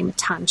new name,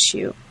 Tan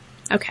Shu.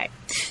 Okay,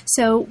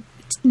 so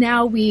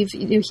now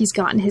he's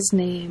gotten his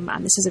name.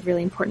 This is a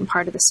really important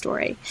part of the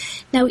story.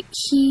 Now,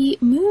 he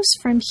moves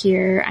from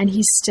here, and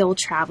he's still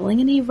traveling,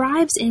 and he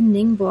arrives in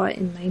Ningbo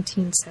in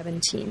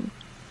 1917.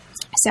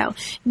 So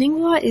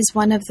Ningbo is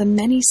one of the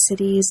many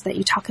cities that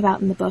you talk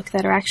about in the book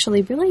that are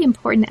actually really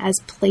important as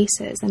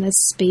places and as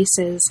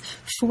spaces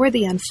for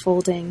the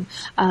unfolding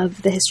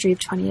of the history of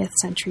 20th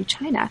century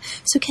China.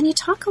 So can you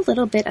talk a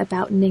little bit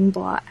about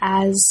Ningbo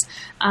as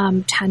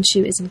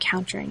Tanshu is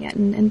encountering it,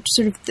 and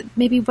sort of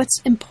maybe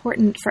what's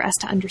important for us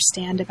to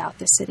understand about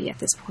the city at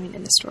this point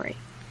in the story?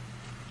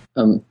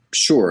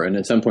 Sure, and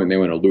at some point they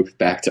want to loop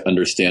back to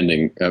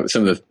understanding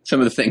some of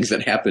the things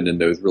that happened in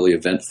those really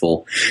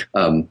eventful,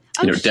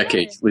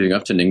 decades leading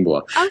up to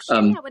Ningbo. Oh,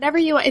 sure. Yeah, whatever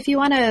if you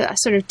want to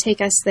sort of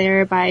take us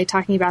there by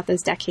talking about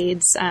those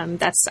decades,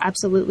 that's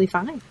absolutely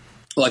fine.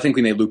 Well, I think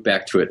we may loop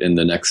back to it in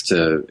the next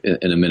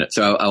in a minute.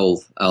 So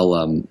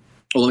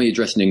let me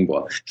address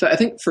Ningbo. So I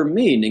think for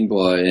me,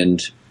 Ningbo, and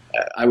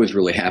I was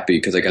really happy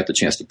because I got the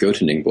chance to go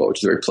to Ningbo, which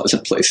is a very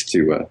pleasant place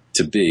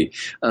to be.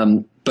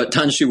 But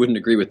Tanshu wouldn't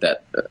agree with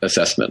that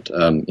assessment.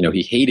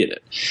 He hated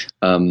it.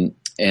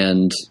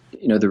 And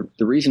the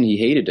reason he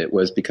hated it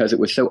was because it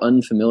was so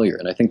unfamiliar.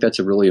 And I think that's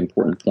a really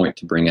important point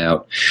to bring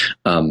out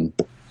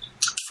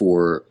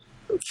for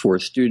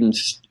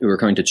students who are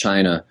coming to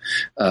China,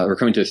 or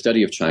coming to a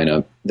study of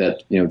China,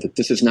 that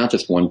this is not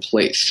just one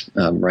place,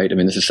 right? I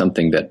mean, this is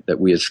something that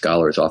we as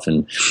scholars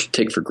often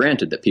take for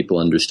granted, that people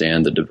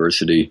understand the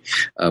diversity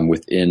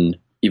within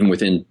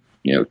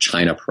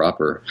China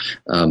proper,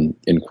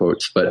 in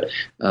quotes. But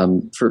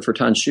for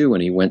Tanshu,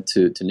 when he went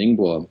to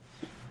Ningbo,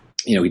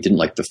 he didn't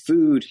like the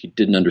food. He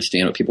didn't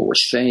understand what people were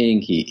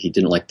saying. He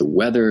didn't like the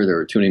weather. There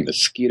were too many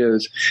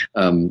mosquitoes.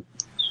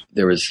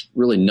 There was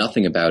really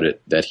nothing about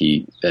it that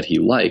he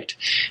liked,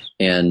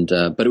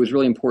 but it was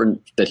really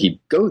important that he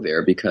go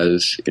there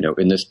because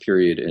in this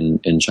period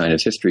in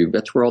China's history,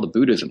 that's where all the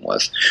Buddhism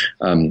was.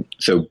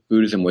 So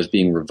Buddhism was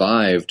being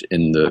revived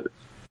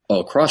all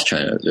across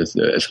China,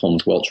 as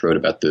Holmes Welch wrote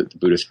about the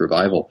Buddhist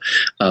revival.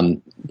 But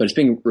it's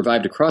being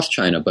revived across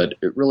China, but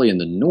really in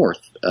the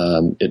north,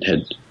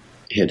 it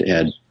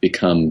had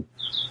become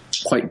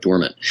quite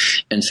dormant.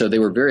 And so they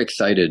were very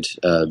excited,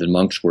 the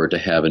monks were, to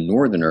have a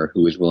northerner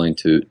who was willing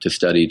to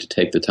study, to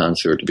take the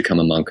tonsure, to become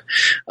a monk,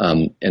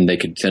 and they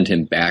could send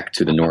him back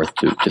to the north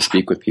to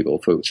speak with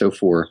people. So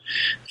for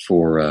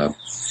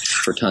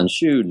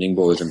Tanshu,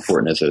 Ningbo was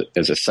important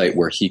as a site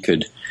where he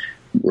could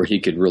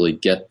really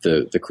get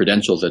the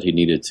credentials that he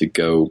needed to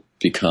go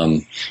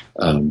become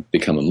a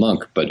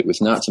monk, but it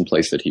was not some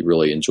place that he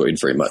really enjoyed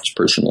very much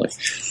personally.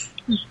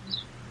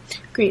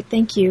 Great,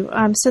 thank you.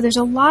 So there's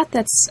a lot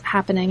that's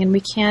happening, and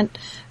we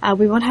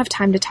won't have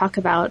time to talk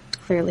about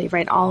clearly,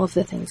 right, all of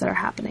the things that are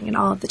happening in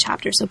all of the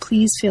chapters. So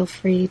please feel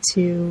free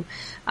to,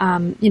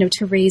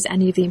 to raise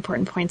any of the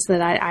important points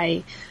that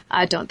I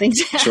don't think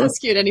to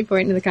ask you at any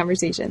point in the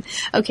conversation.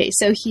 Okay,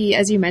 so he,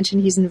 as you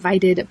mentioned, he's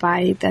invited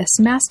by his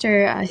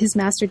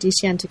master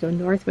Dixuan, to go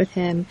north with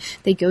him.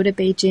 They go to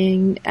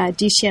Beijing.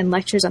 Dixuan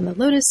lectures on the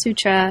Lotus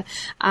Sutra.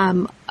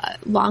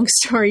 Long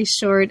story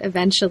short,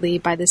 eventually,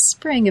 by the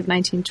spring of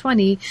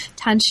 1920,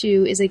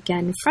 Tanshu is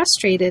again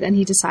frustrated, and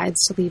he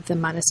decides to leave the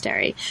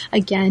monastery.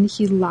 Again,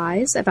 he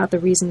lies about the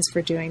reasons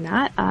for doing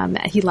that.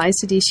 He lies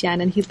to Dixuan,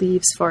 and he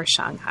leaves for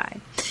Shanghai.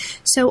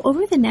 So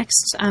over the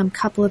next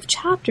couple of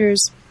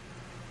chapters,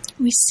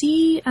 we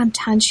see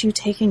Tanshu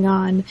taking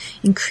on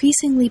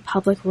increasingly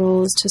public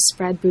roles to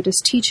spread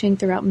Buddhist teaching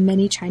throughout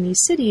many Chinese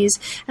cities,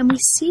 and we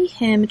see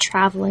him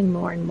traveling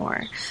more and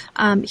more.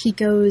 He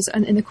goes,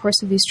 in the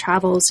course of these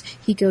travels,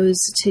 he goes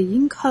to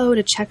Yingkou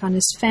to check on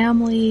his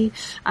family.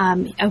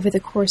 Over the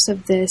course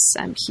of this,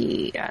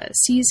 he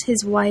sees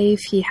his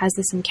wife. He has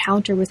this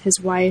encounter with his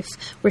wife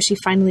where she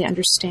finally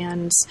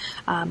understands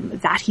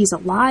that he's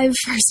alive,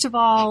 first of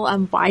all,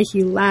 why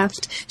he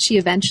left. She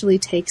eventually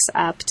takes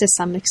up, to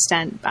some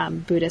extent,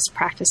 Buddhist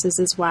practices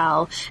as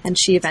well, and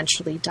she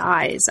eventually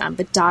dies,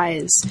 but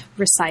dies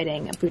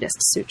reciting a Buddhist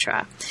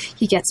sutra.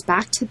 He gets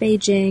back to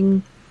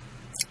Beijing.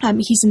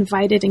 He's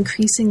invited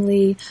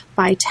increasingly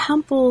by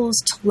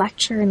temples to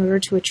lecture in order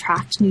to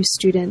attract new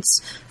students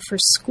for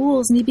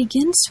schools, and he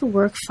begins to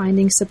work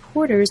finding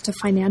supporters to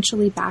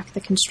financially back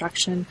the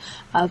construction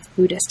of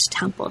Buddhist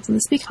temples. And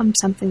this becomes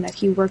something that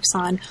he works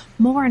on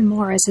more and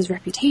more as his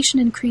reputation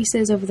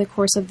increases over the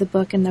course of the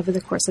book and over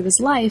the course of his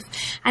life,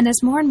 and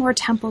as more and more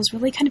temples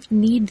really kind of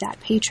need that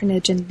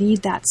patronage and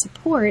need that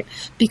support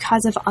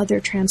because of other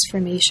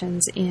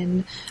transformations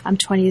in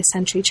 20th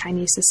century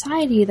Chinese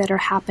society that are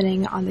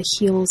happening on the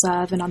heels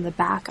of and on the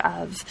back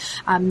of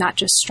not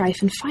just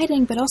strife and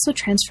fighting, but also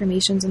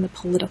transformations in the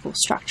political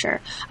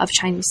structure of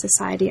Chinese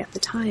society at the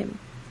time.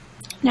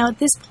 Now, at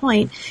this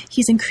point,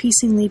 he's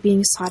increasingly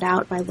being sought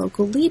out by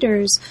local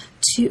leaders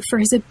for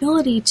his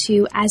ability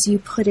to, as you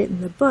put it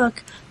in the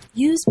book,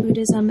 use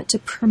Buddhism to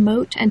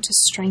promote and to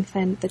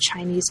strengthen the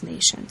Chinese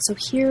nation. So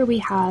here we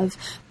have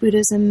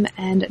Buddhism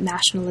and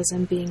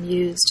nationalism being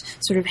used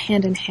sort of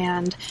hand in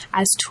hand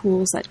as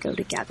tools that go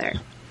together.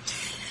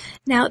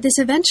 Now, this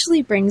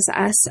eventually brings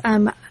us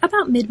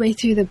about midway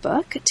through the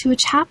book to a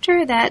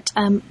chapter that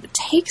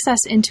takes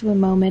us into a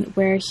moment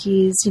where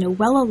he's,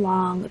 well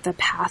along the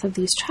path of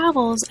these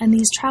travels, and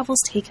these travels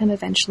take him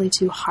eventually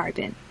to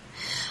Harbin.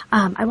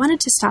 I wanted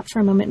to stop for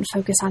a moment and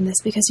focus on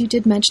this because you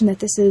did mention that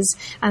this is,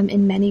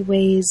 in many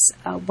ways,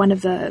 one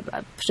of the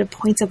sort of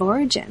points of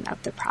origin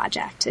of the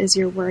project is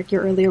your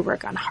earlier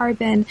work on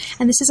Harbin,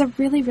 and this is a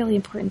really, really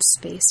important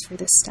space for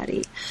this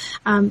study.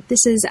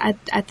 This is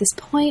at this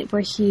point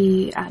where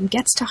he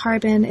gets to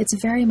Harbin. It's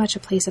very much a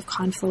place of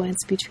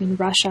confluence between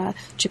Russia,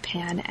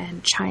 Japan,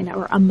 and China,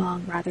 or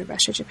among, rather,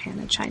 Russia, Japan,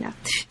 and China.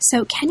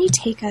 So can you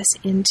take us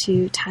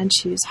into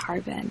Tanchu's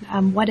Harbin?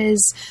 What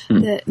is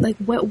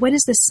what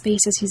is the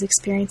space as he's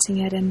experiencing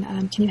it,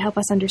 and can you help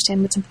us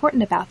understand what's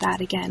important about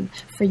that, again,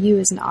 for you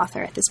as an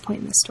author at this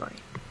point in the story?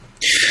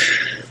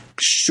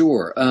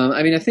 Sure.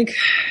 I think,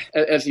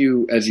 as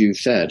you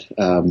said,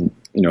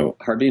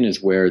 Harbin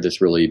is where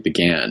this really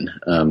began.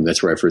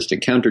 That's where I first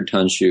encountered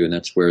Tanchu, and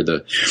that's where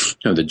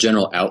the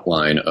general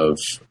outline of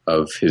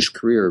his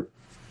career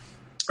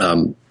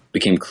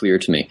became clear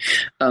to me.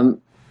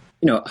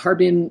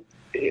 Harbin,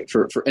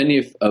 for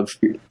any of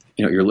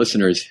your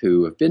listeners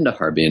who have been to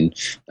Harbin,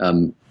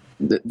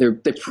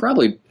 they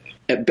probably,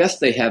 at best,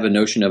 they have a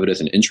notion of it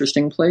as an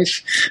interesting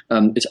place.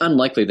 It's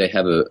unlikely they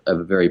have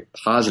a very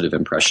positive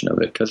impression of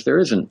it because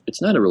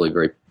it's not a really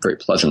very, very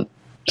pleasant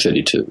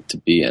city to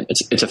be in.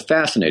 It's a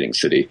fascinating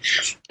city,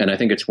 and I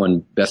think it's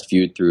one best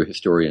viewed through a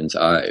historian's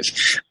eyes.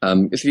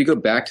 If you go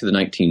back to the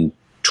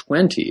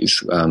 1920s,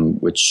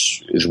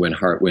 which is when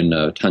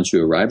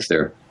Tanchu arrives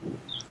there,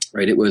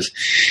 right? It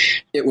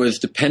was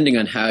depending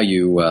on how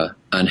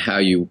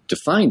you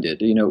defined it.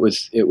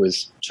 It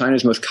was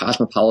China's most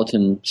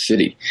cosmopolitan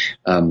city.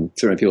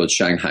 Certainly, people in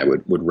Shanghai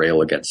would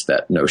rail against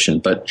that notion,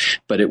 but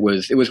it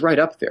was right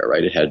up there,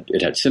 right?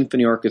 It had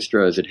symphony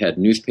orchestras, it had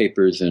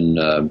newspapers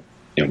in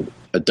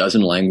a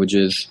dozen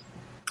languages,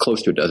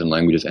 close to a dozen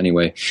languages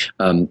anyway.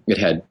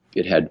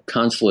 It had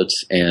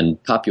consulates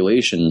and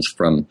populations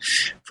from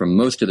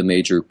most of the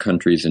major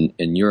countries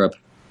in Europe.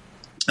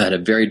 It had a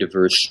very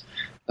diverse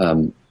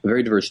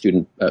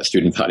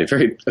student body,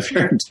 very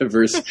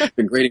diverse.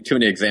 Been grading too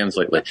many exams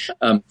lately.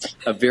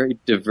 A very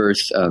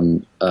diverse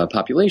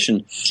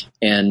population,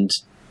 and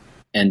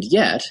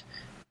yet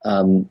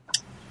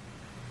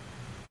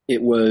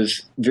it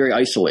was very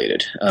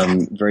isolated,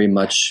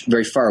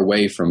 very far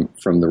away from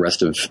the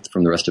rest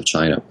of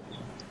China,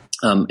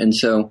 and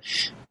so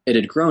it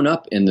had grown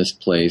up in this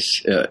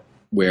place.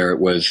 Where it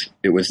was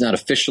not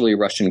officially a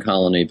Russian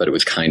colony, but it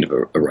was kind of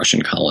a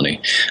Russian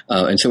colony.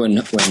 And so when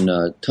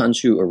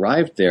Tanchu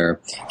arrived there,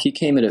 he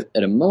came at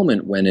a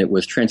moment when it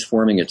was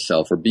transforming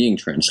itself, or being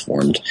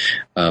transformed,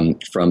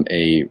 from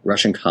a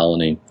Russian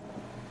colony,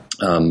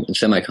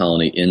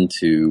 semi-colony,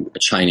 into a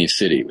Chinese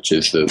city, which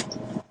is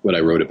what I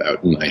wrote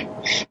about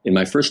in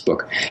my first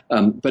book.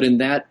 But in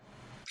that,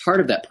 part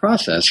of that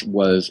process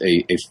was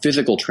a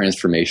physical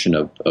transformation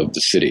of the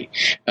city.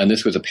 And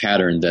this was a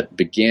pattern that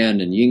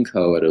began in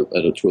Yingkou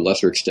to a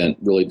lesser extent,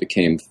 really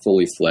became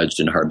fully fledged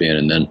in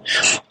Harbin,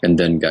 and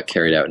then got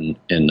carried out in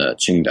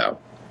Qingdao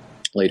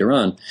later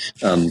on.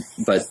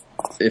 But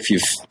if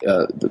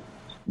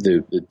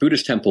the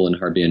Buddhist temple in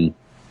Harbin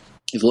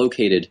is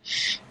located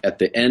at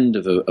the end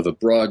of a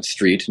broad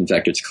street. In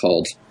fact, it's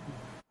called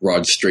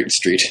Broad Straight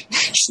Street,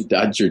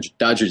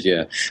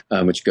 Dajie,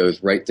 which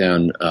goes right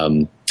down,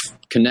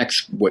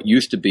 connects what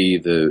used to be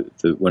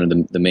one of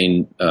the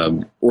main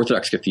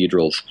Orthodox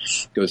cathedrals,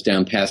 goes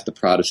down past the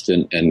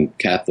Protestant and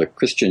Catholic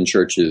Christian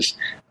churches,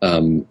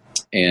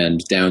 and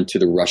down to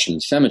the Russian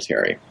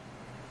cemetery,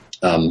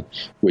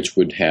 which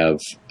would have.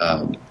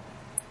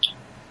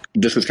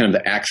 This was kind of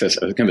the access,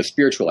 kind of a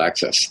spiritual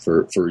access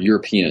for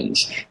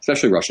Europeans,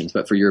 especially Russians,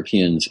 but for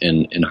Europeans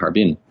in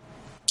Harbin.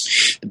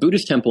 The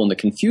Buddhist temple and the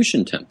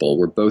Confucian temple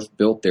were both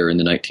built there in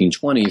the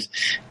 1920s,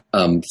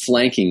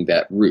 flanking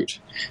that route,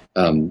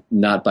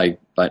 not by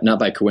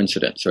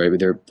coincidence. Right?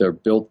 They're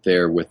built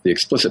there with the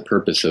explicit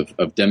purpose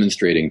of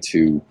demonstrating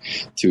to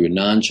a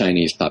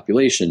non-Chinese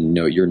population,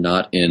 you're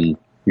not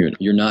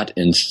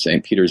in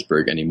St.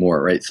 Petersburg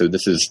anymore, right? So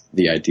this is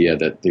the idea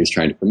that he was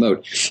trying to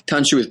promote.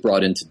 Tanchu was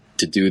brought in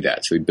to do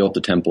that. So he built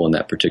the temple in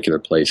that particular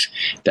place,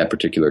 that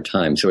particular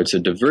time. So it's a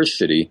diverse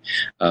city.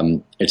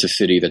 It's a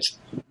city that's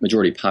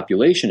majority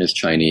population is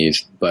Chinese,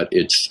 but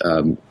its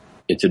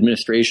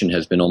administration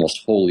has been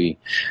almost wholly,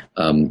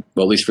 well,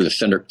 at least for the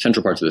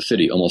central parts of the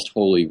city, almost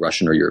wholly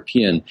Russian or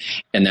European.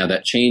 And now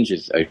that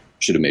changes, I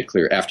should have made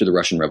clear, after the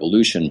Russian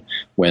Revolution,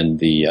 when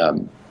the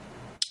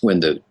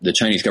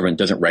Chinese government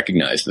doesn't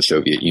recognize the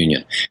Soviet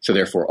Union. So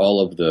therefore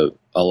all of the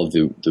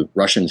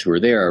Russians who are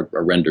there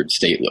are rendered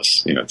stateless.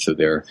 So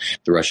the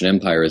Russian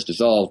Empire is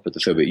dissolved, but the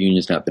Soviet Union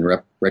has not been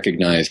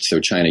recognized. So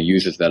China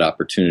uses that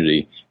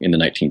opportunity in the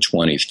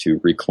 1920s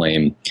to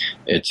reclaim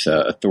its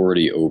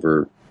authority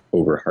over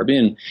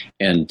Harbin,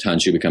 and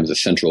Tanchu becomes a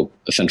central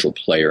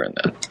player in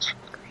that.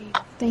 Great.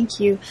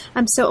 Thank you.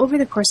 So over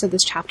the course of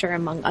this chapter,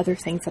 among other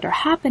things that are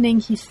happening,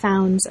 he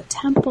founds a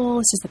temple.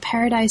 This is the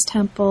Paradise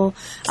Temple.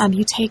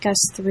 You take us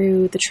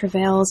through the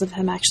travails of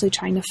him actually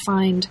trying to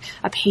find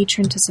a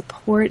patron to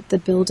support the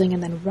building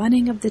and then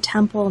running of the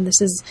temple. And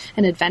this is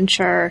an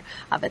adventure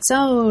of its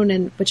own,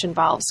 and which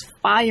involves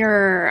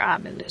fire.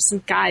 And there's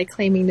this guy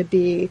claiming to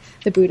be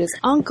the Buddha's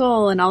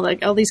uncle, and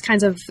all these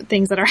kinds of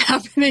things that are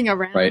happening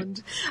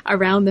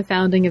around the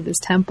founding of this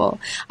temple.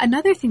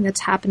 Another thing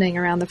that's happening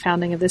around the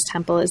founding of this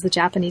temple is the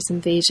Japanese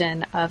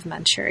invasion of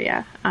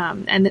Manchuria,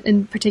 and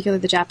in particular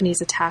the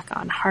Japanese attack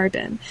on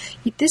Harbin.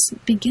 This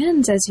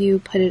begins, as you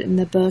put it in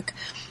the book,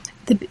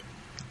 the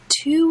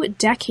 2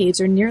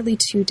 decades or nearly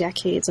 2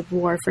 decades of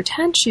war for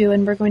Tanshu,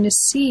 and we're going to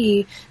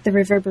see the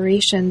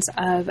reverberations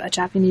of a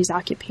Japanese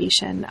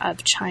occupation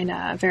of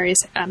China, various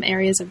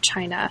areas of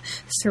China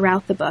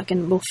throughout the book,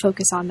 and we'll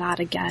focus on that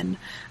again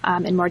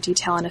in more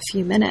detail in a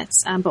few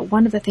minutes. But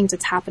one of the things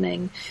that's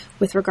happening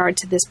with regard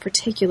to this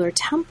particular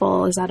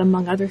temple is that,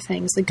 among other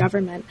things, the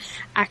government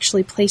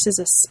actually places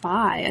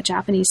a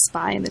Japanese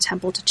spy in the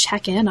temple to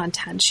check in on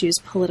Tanshu's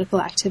political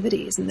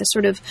activities. And this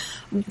sort of,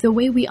 the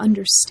way we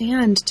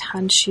understand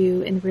Tanshu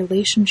in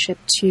relationship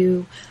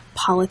to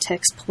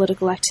politics,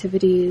 political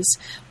activities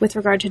with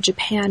regard to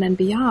Japan and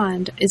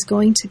beyond is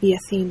going to be a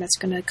theme that's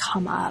going to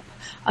come up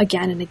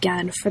again and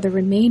again for the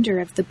remainder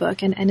of the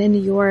book, and in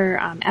your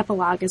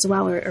epilogue as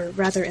well, or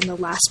rather in the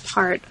last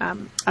part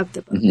of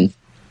the book. Mm-hmm.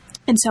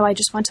 And so I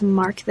just want to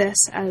mark this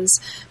as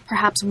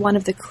perhaps one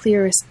of the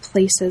clearest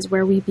places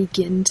where we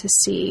begin to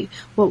see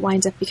what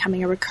winds up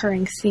becoming a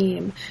recurring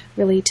theme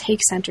really take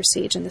center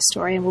stage in the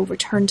story, and we'll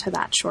return to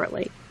that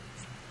shortly.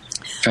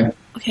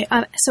 Okay,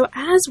 so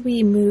as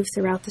we move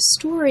throughout the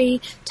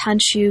story,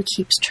 Tanshu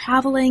keeps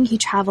traveling. He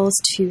travels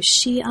to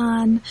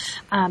Xi'an.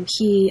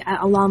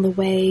 Along the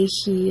way,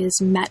 he is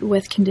met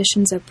with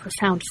conditions of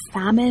profound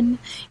famine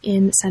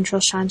in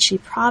central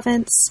Shanxi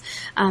province.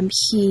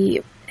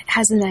 He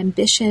has an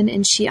ambition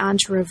in Xi'an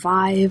to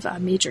revive a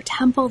major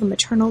temple, the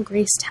Maternal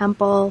Grace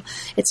Temple.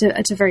 It's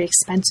a very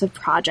expensive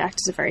project.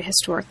 It's a very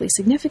historically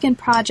significant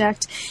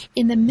project.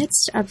 In the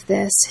midst of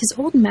this, his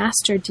old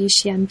master Di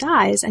Xian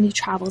dies, and he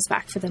travels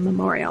back for the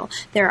memorial.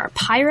 There are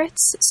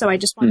pirates, so I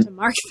just want to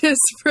mark this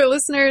for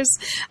listeners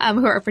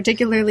who are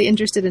particularly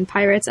interested in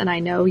pirates, and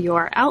I know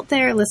you're out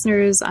there,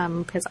 listeners,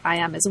 because I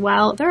am as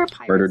well. There are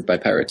pirates. Murdered by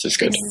pirates is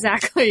good.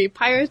 Exactly.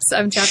 Pirates,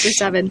 chapter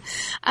 7.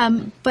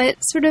 But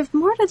sort of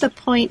more to the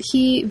point,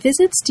 he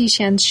visits Di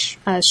Xian's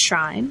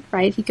shrine,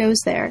 right? He goes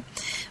there.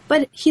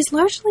 But he's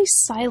largely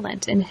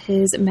silent in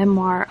his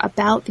memoir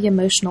about the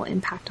emotional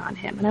impact on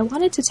him. And I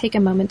wanted to take a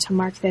moment to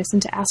mark this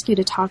and to ask you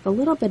to talk a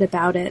little bit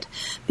about it,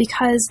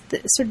 because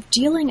sort of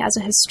dealing as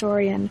a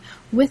historian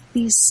with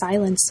these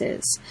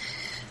silences,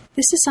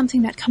 this is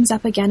something that comes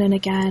up again and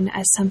again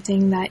as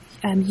something that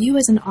you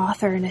as an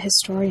author and a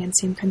historian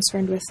seem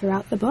concerned with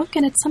throughout the book,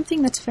 and it's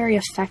something that's very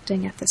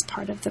affecting at this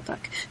part of the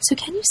book. So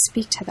can you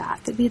speak to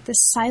that, the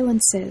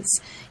silences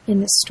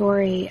in the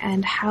story,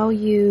 and how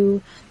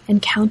you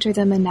encounter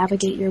them and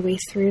navigate your way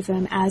through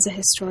them as a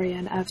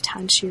historian of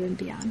Tanshu and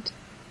beyond?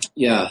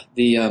 Yeah,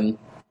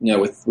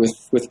 with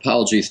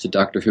apologies to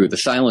Doctor Who, the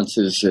silence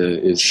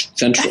is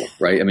central,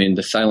 right? I mean,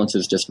 the silence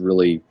is just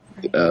really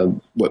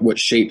what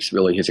shapes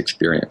really his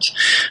experience.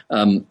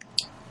 I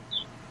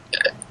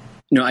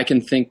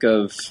can think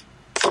of,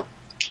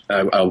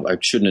 I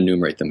shouldn't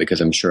enumerate them because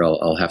I'm sure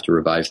I'll have to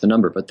revise the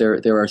number, but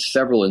there are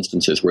several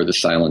instances where the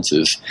silence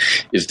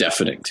is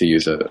deafening, to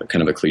use a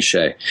kind of a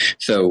cliche.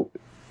 So,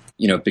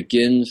 it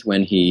begins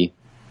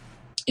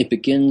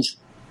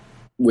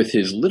with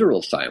his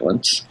literal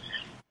silence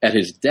at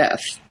his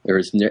death, or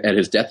at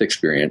his death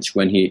experience,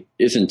 when he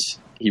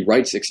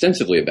writes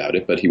extensively about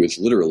it, but he was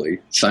literally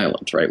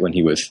silent, right, when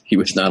he was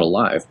not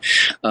alive.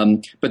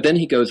 But then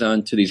he goes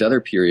on to these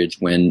other periods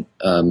when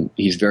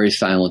he's very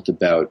silent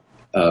about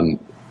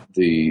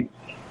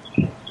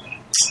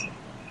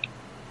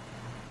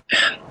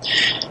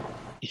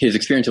his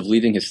experience of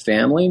leaving his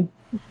family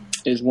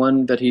is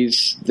one that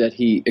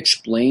he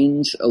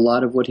explains a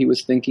lot of what he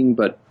was thinking,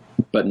 but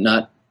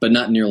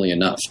not nearly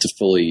enough to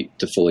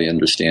fully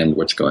understand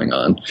what's going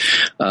on.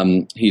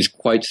 He's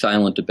quite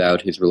silent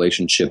about his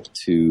relationship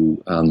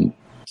to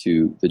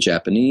the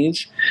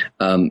Japanese,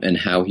 and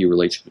how he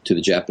relates to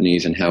the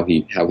Japanese and how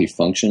he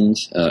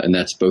functions, and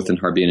that's both in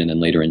Harbin and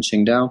then later in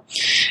Qingdao.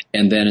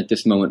 And then at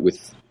this moment with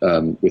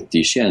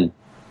Di Xian,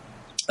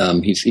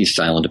 he's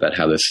silent about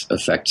how this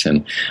affects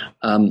him.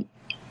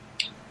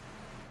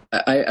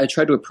 I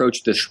try to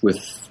approach this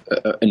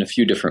in a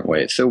few different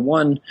ways. So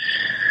one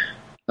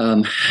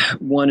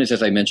is,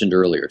 as I mentioned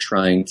earlier,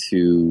 trying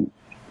to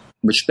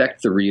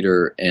respect the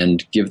reader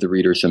and give the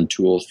reader some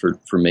tools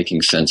for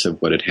making sense of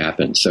what had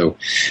happened. So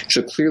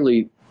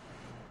clearly,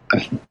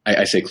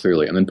 I say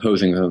clearly, I'm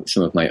imposing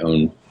some of my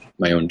own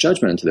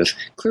judgment into this.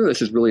 Clearly,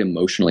 this is really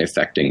emotionally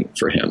affecting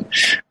for him.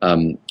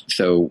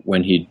 So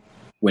when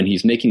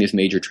he's making these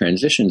major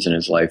transitions in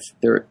his life,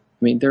 they're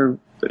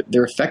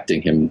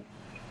affecting him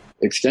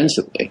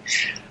extensively,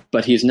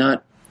 but he's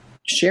not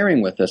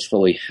sharing with us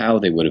fully how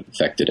they would have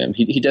affected him.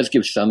 He does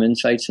give some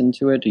insights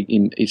into it.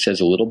 He says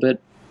a little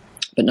bit,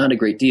 but not a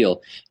great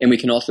deal. And we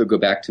can also go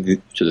back to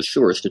the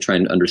source to try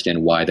and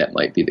understand why that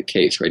might be the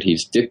case, right?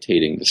 He's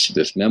dictating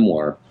this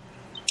memoir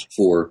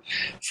for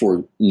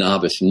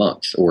novice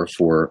monks or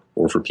for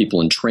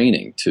people in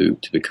training to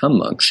become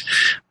monks.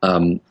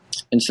 And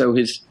so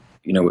his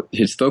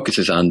focus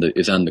is on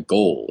the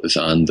goal, is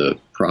on the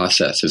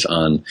process, is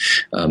on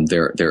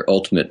their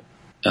ultimate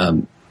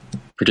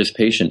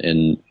participation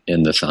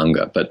in the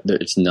Sangha, but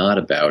it's not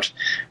about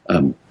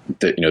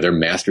their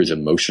master's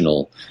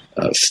emotional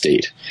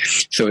state.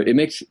 So it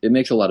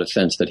makes a lot of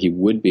sense that he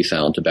would be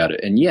silent about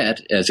it, and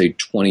yet, as a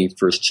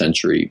 21st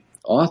century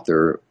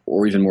author,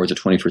 or even more as a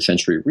 21st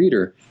century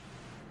reader,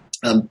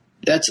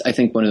 that's, I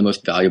think, one of the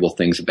most valuable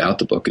things about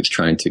the book, is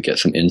trying to get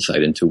some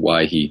insight into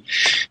why he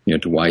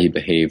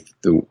behaved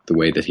the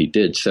way that he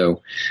did.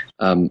 So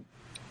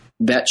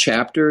that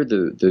chapter,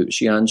 the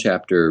Xi'an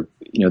chapter,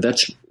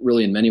 that's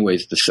really in many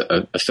ways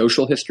a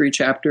social history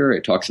chapter.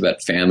 It talks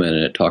about famine,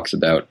 and it talks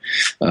about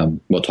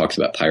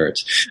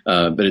pirates,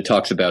 but it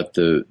talks about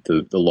the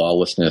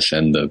lawlessness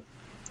and the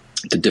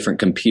different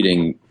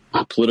competing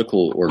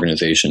political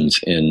organizations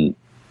in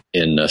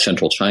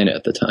central China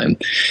at the time.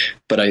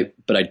 But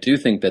I do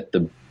think that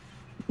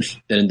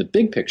in the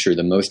big picture,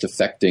 the most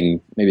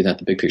affecting, maybe not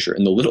the big picture,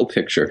 in the little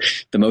picture,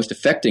 the most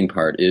affecting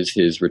part is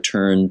his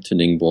return to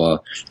Ningbo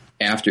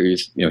after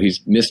he's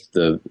missed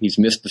the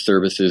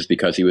services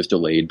because he was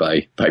delayed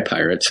by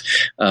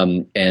pirates,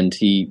 and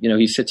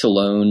he sits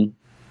alone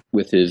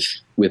with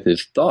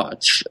his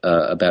thoughts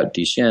about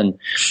Dixuan,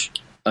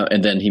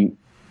 and then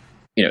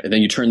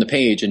then you turn the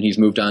page and he's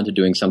moved on to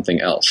doing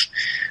something else.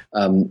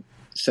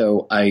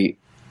 So I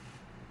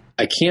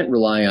can't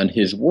rely on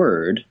his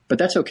word, but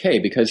that's okay,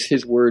 because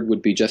his word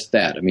would be just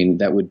that. I mean,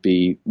 that would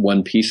be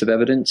one piece of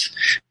evidence,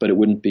 but it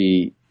wouldn't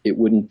be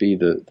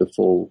the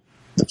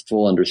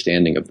full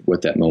understanding of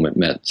what that moment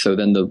meant. So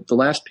then the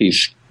last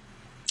piece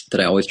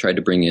that I always tried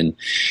to bring in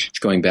is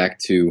going back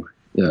to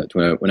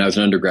when I was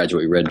an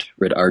undergraduate. We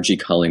read R.G.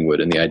 Collingwood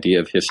and the idea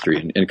of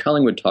history, and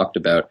Collingwood talked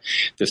about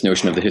this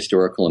notion of the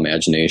historical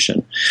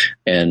imagination,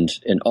 and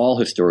all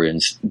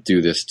historians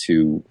do this,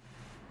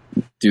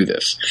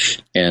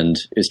 and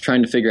is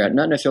trying to figure out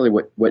not necessarily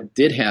what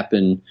did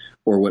happen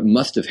or what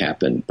must have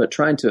happened, but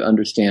trying to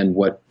understand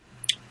what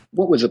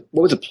was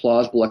a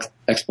plausible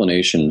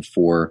explanation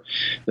for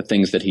the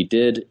things that he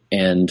did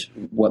and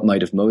what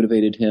might have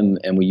motivated him.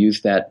 And we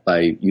use that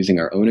by using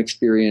our own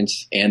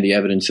experience and the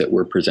evidence that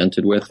we're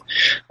presented with.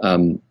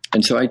 And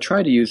so I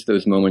try to use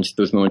those moments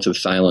of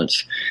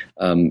silence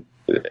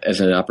as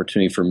an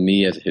opportunity for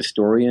me as a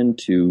historian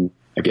to,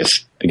 I guess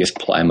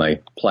ply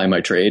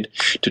my trade,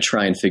 to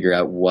try and figure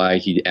out why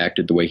he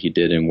acted the way he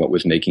did and what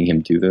was making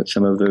him do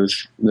some of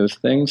those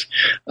things.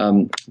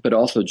 But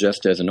also,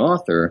 just as an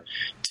author,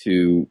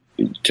 to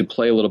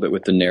play a little bit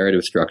with the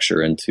narrative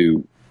structure and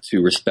to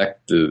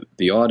respect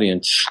the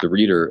audience, the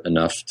reader,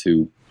 enough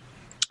to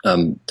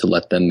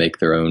let them make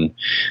their own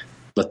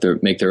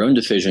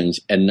decisions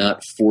and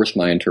not force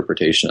my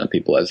interpretation on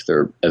people as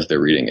they're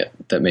reading it.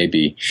 That may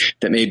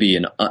be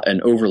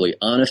an overly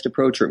honest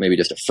approach, or it may be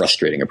just a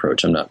frustrating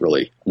approach. I'm not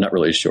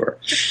really sure.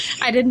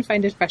 I didn't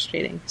find it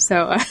frustrating,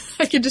 so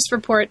I could just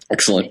report.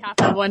 Excellent. On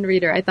behalf of one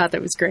reader, I thought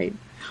that was great.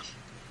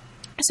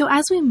 So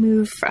as we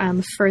move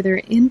further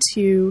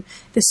into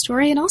the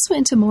story and also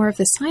into more of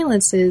the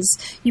silences,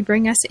 you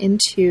bring us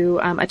into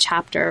a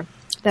chapter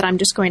that I'm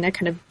just going to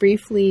kind of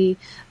briefly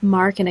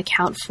mark and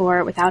account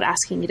for without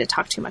asking you to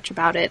talk too much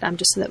about it,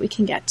 just so that we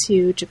can get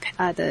to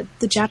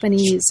the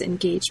Japanese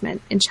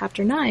engagement in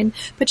Chapter 9.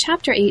 But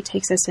Chapter 8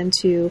 takes us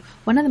into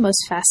one of the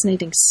most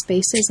fascinating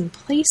spaces and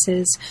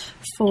places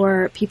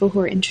for people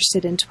who are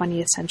interested in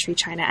 20th century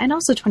China and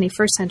also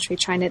 21st century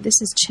China.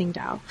 This is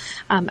Qingdao.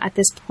 At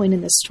this point in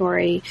the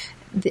story,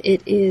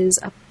 it is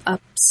a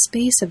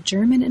space of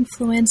German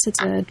influence.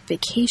 It's a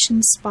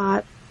vacation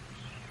spot.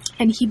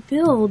 And he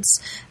builds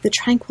the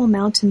Tranquil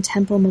Mountain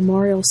Temple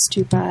Memorial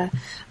Stupa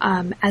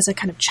as a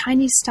kind of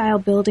Chinese-style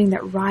building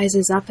that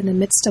rises up in the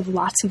midst of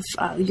lots of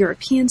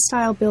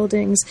European-style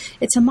buildings.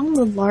 It's among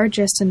the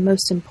largest and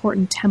most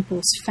important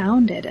temples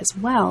founded as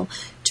well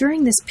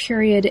during this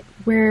period,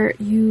 where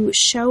you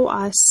show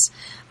us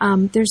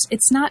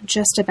it's not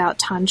just about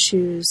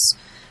Tanshu's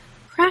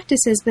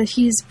practices, but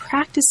he's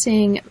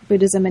practicing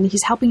Buddhism and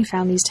he's helping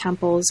found these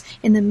temples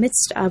in the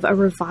midst of a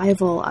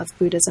revival of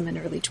Buddhism in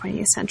early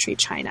 20th century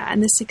China.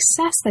 And the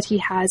success that he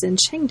has in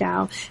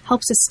Qingdao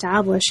helps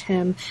establish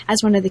him as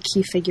one of the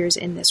key figures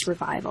in this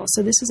revival.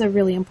 So this is a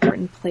really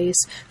important place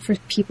for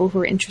people who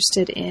are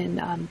interested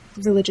in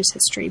religious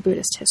history,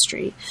 Buddhist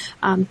history.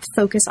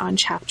 Focus on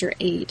Chapter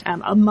 8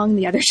 among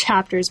the other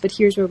chapters, but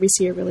here's where we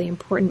see a really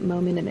important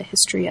moment in the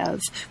history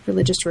of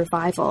religious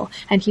revival,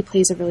 and he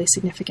plays a really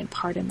significant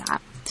part in that.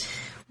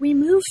 We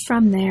move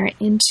from there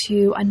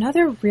into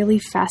another really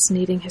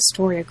fascinating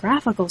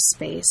historiographical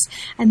space,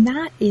 and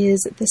that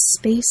is the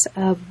space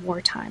of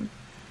wartime.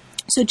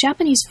 So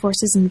Japanese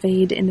forces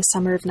invade in the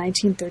summer of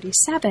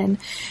 1937,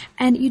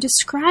 and you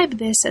describe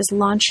this as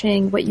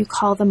launching what you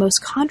call the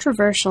most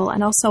controversial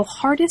and also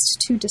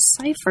hardest to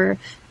decipher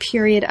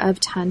period of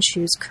Tan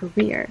Shu's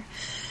career.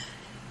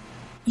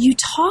 You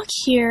talk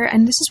here,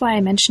 and this is why I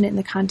mention it in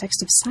the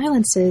context of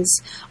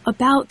silences,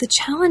 about the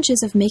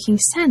challenges of making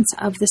sense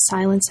of the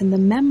silence in the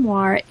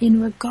memoir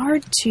in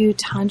regard to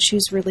Tan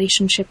Shu's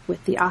relationship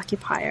with the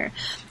occupier.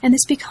 And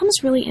this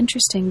becomes really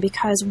interesting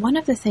because one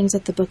of the things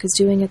that the book is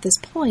doing at this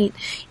point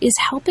is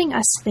helping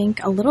us think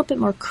a little bit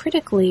more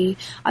critically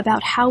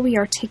about how we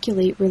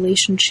articulate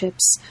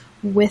relationships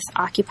with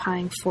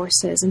occupying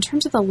forces in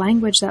terms of the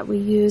language that we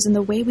use and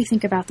the way we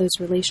think about those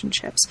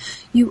relationships.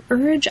 You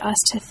urge us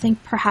to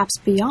think perhaps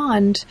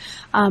beyond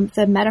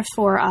the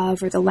metaphor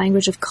of or the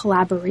language of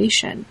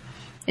collaboration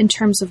in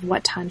terms of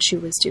what Tan Shu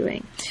was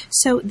doing.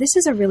 So this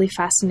is a really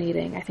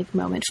fascinating, I think,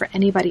 moment for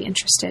anybody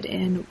interested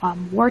in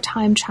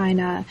wartime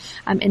China,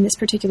 in this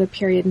particular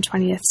period in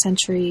 20th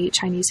century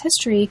Chinese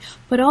history,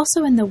 but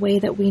also in the way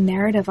that we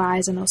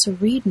narrativize and also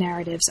read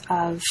narratives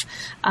of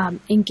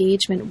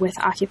engagement with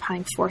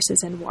occupying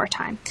forces in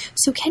wartime.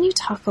 So can you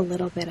talk a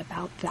little bit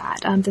about that,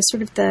 the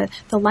sort of the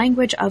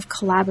language of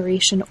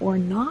collaboration or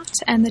not,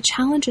 and the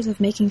challenges of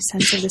making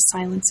sense of the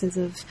silences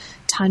of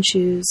Tan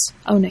Shu's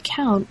own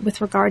account with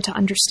regard to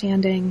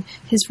understanding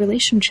his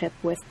relationship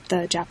with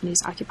the Japanese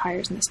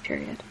occupiers in this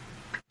period?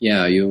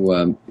 Yeah,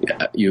 you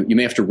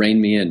may have to rein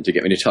me in to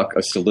get me to talk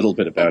just a little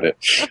bit about it.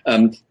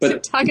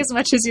 But talk as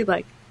much as you'd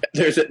like.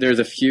 There's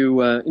a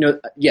few,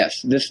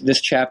 yes,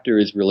 this chapter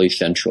is really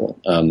central,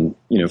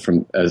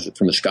 from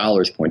a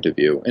scholar's point of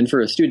view and for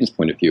a student's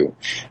point of view.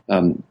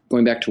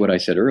 Going back to what I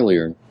said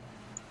earlier,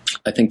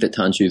 I think that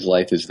Tan Shu's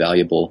life is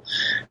valuable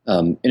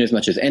in as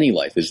much as any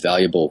life is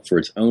valuable for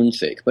its own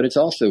sake, but it's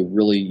also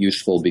really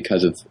useful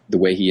because of the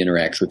way he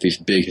interacts with these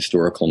big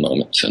historical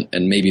moments.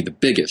 And maybe the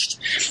biggest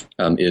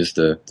is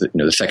the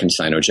Second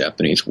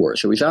Sino-Japanese War.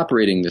 So he's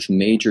operating this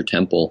major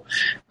temple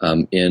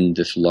in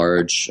this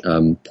large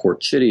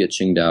port city at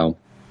Qingdao.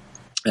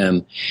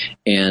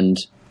 And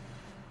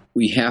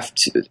we have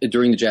to,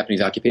 during the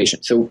Japanese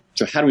occupation. So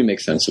how do we make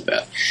sense of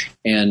that?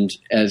 And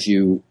as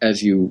you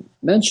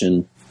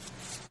mentioned,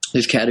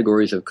 these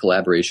categories of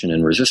collaboration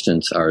and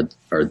resistance are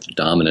the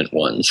dominant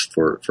ones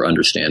for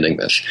understanding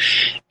this.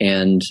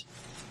 And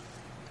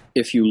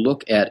if you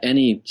look at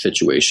any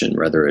situation,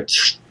 whether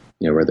it's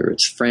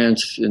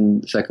France in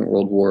the Second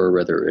World War,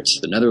 whether it's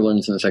the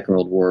Netherlands in the Second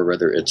World War,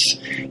 whether it's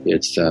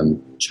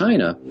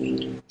China,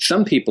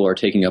 some people are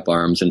taking up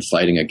arms and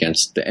fighting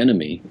against the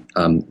enemy,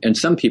 and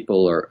some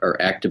people are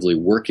actively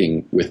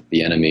working with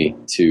the enemy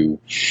to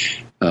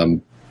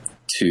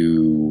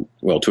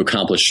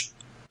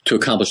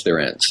accomplish their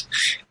ends.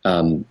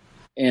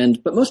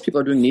 But most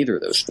people are doing neither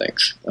of those things.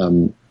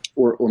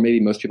 Or maybe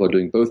most people are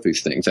doing both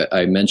these things.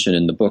 I mentioned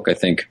in the book, I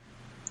think,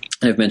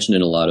 I've mentioned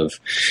in a lot of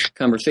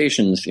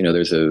conversations,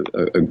 there's a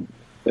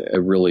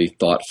really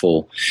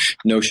thoughtful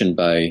notion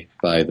by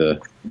the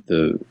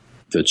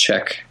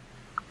Czech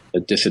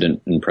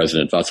dissident and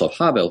president Václav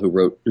Havel,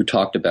 who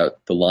talked about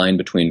the line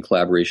between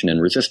collaboration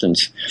and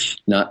resistance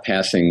not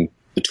passing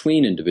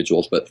between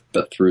individuals, but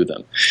through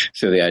them.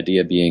 So the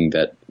idea being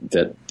that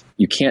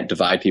you can't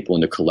divide people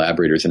into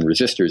collaborators and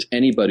resistors.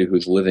 Anybody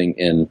who's living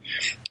in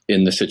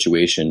the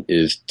situation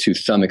is, to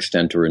some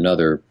extent or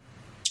another,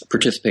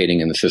 participating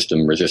in the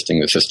system,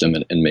 resisting the system,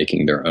 and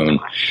making their own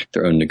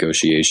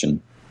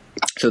negotiation.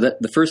 So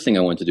that the first thing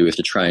I want to do is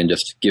to try and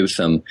just give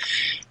some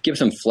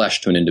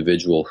flesh to an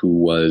individual who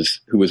was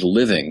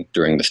living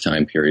during this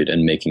time period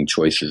and making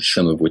choices,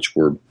 some of which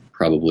were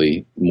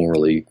probably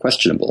morally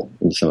questionable,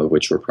 and some of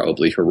which were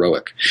probably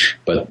heroic,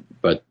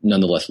 but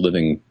nonetheless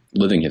living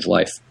his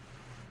life.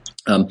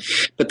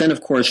 But then,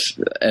 of course,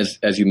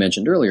 as you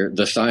mentioned earlier,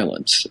 the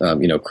silence,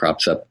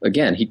 crops up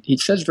again. He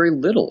says very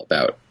little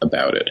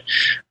about it.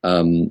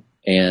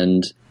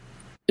 And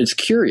it's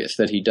curious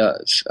that he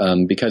does,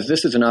 because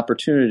this is an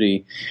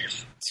opportunity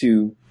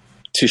to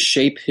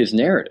shape his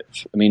narrative.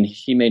 I mean,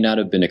 he may not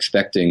have been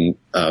expecting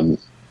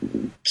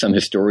some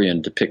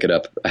historian to pick it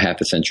up a half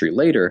a century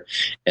later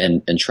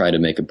and try to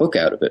make a book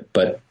out of it.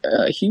 But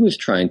he was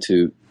trying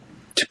to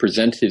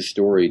present his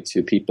story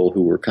to people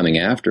who were coming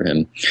after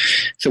him.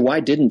 So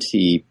why didn't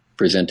he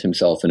present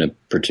himself in a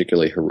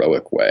particularly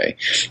heroic way?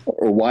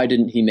 Or why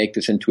didn't he make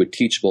this into a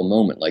teachable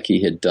moment, like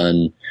he had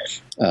done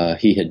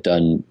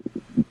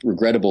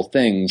regrettable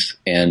things,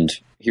 and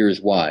here's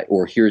why,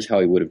 or here's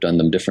how he would have done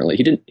them differently?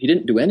 He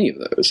didn't do any of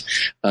those.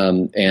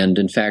 And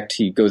in fact,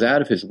 he goes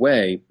out of his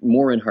way,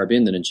 more in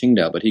Harbin than in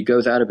Qingdao, but he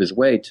goes out of his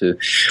way to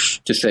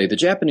say, the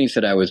Japanese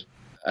said I was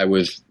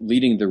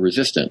leading the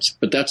resistance,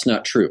 but that's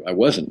not true. I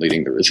wasn't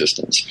leading the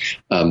resistance.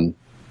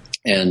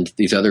 And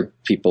these other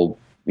people,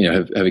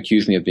 have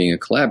accused me of being a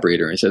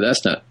collaborator. And I said,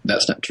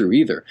 that's not true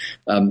either.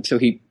 So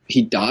he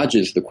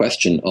dodges the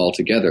question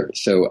altogether.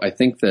 So I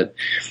think that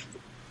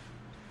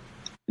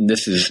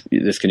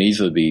this can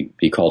easily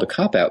be called a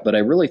cop-out, but I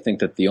really think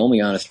that the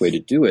only honest way to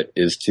do it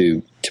is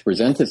to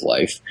present his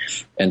life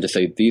and to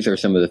say, these are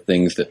some of the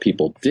things that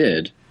people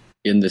did,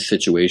 in this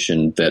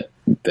situation that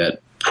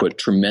put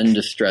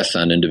tremendous stress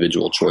on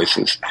individual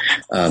choices.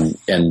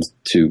 And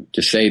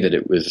to say that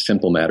it was a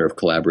simple matter of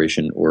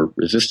collaboration or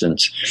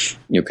resistance,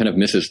 kind of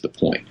misses the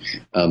point,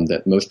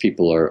 that most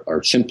people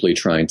are simply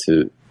trying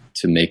to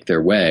make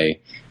their way.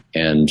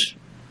 And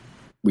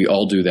we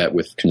all do that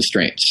with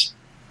constraints.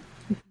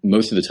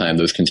 Most of the time,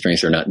 those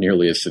constraints are not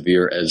nearly as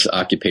severe as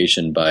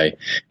occupation by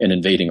an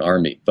invading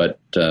army. But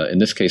in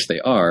this case, they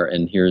are.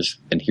 And here's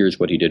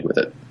what he did with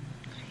it.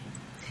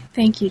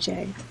 Thank you,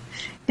 Jay.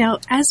 Now,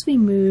 as we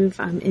move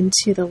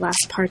into the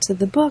last parts of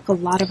the book, a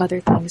lot of other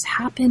things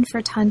happen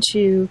for Tan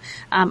Chu.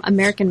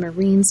 American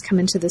Marines come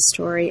into the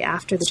story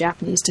after the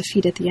Japanese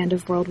defeat at the end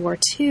of World War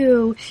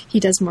II. He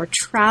does more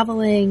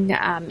traveling.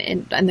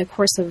 In the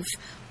course of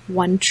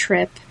one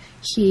trip,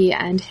 he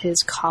and his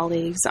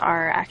colleagues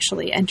are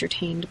actually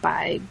entertained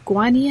by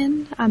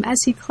Guanyin, as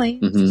he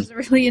claims, which is a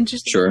really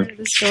interesting part of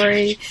the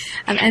story.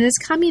 And as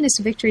communist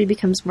victory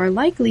becomes more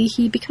likely,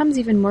 he becomes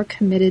even more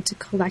committed to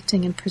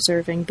collecting and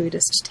preserving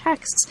Buddhist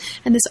texts.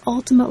 And this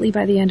ultimately,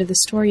 by the end of the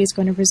story, is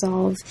going to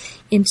resolve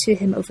into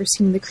him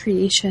overseeing the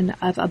creation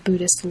of a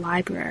Buddhist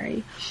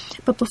library.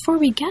 But before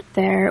we get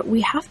there,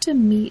 we have to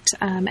meet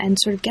and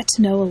sort of get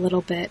to know a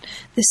little bit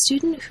the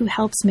student who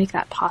helps make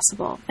that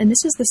possible. And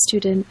this is the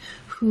student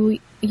who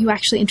you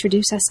actually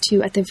introduce us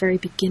to at the very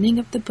beginning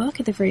of the book,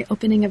 at the very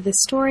opening of the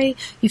story.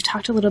 You've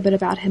talked a little bit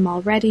about him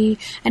already.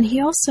 And he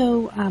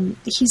also,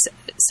 he's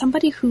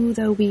somebody who,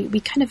 though, we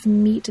kind of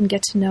meet and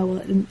get to know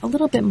in a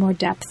little bit more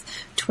depth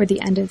toward the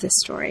end of this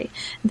story.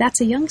 That's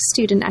a young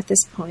student at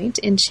this point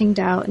in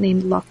Qingdao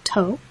named Lok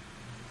To,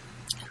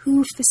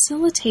 who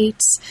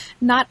facilitates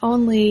not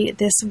only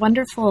this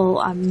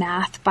wonderful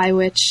math by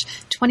which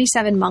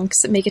 27 monks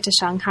make it to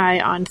Shanghai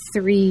on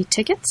 3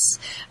 tickets,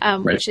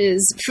 which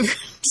is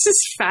this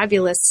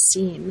fabulous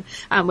scene,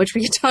 which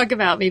we could talk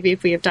about maybe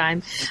if we have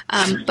time.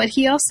 But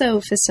he also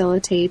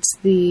facilitates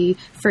the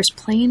first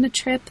plane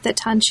trip that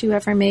Tan Chu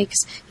ever makes.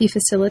 He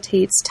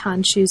facilitates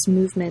Tan Chu's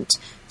movement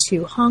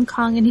to Hong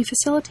Kong, and he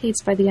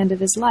facilitates, by the end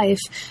of his life,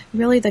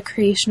 really the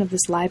creation of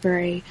this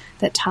library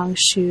that Tan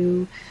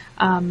Chu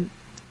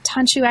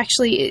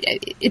actually,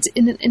 it's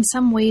in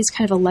some ways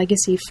kind of a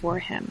legacy for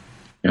him.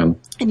 Yeah.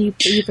 And you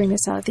bring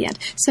this out at the end.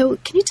 So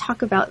can you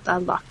talk about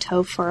Lok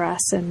To for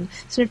us and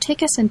sort of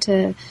take us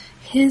into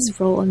his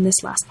role in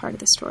this last part of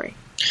the story?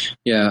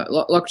 Yeah,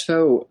 Lok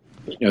To,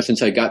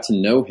 since I got to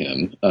know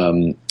him,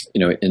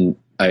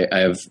 I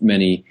have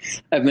many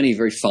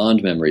very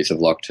fond memories of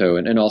Lok To,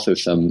 and also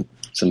some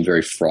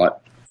very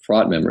fraught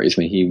memories.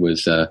 I mean,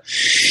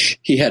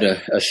 he had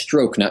a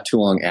stroke not too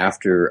long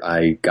after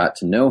I got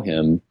to know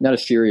him. Not a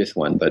serious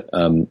one, but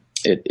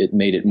it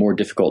made it more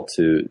difficult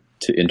to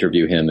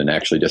interview him, and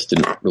actually just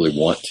didn't really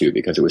want to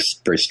because it was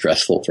very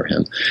stressful for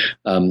him.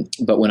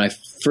 But when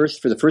for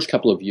the first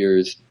couple of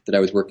years that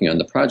I was working on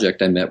the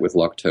project, I met with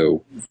Lok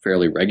To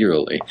fairly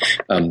regularly,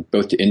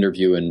 both to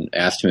interview and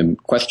ask him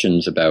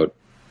questions about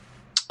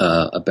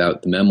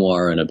the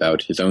memoir and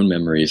about his own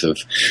memories of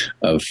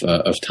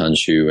Tan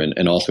Chu,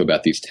 and also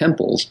about these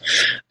temples.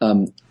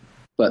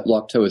 But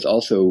Lok To is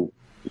also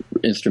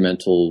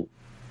instrumental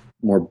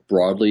more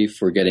broadly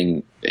for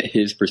getting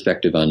his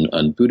perspective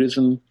on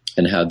Buddhism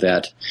and how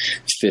that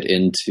fit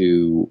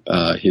into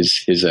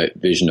his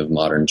vision of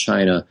modern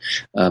China.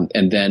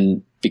 And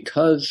then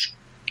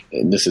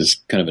and this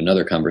is kind of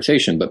another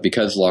conversation, but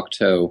because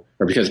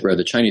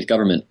the Chinese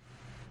government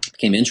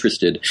became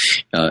interested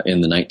in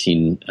the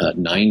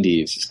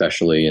 1990s,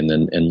 especially,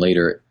 and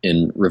later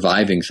in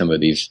reviving some of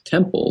these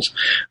temples.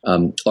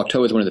 Lok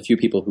To is one of the few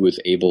people who was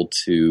able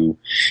to,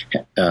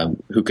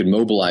 who could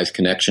mobilize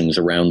connections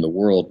around the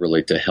world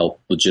really to help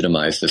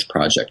legitimize this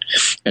project.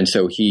 And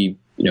so he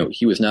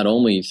was not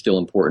only still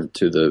important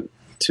to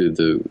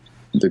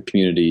the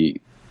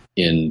community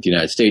in the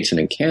United States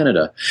and in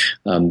Canada,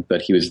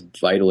 but he was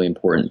vitally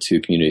important to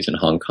communities in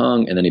Hong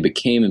Kong, and then he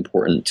became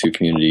important to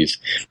communities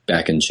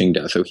back in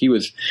Qingdao. So he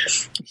was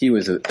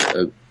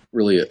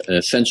really an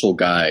essential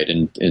guide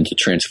into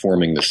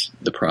transforming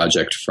the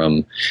project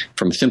from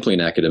simply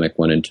an academic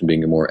one into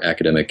being a more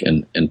academic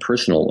and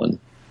personal one.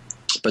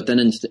 But then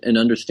in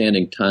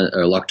understanding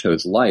Lok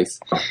To's life,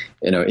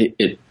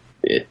 it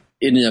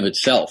in and of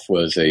itself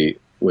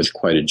was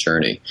quite a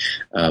journey,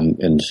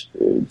 and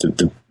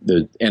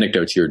the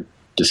anecdotes you're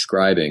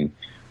describing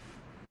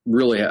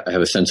really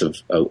have a sense of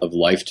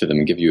life to them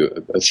and give you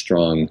a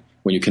strong.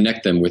 When you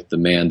connect them with the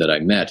man that I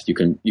met, you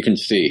can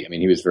see. I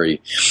mean, he was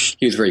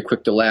very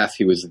quick to laugh.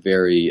 He was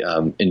very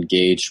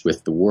engaged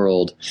with the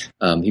world.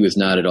 He was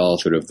not at all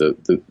sort of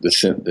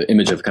the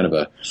image of kind of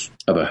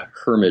a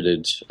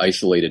hermited,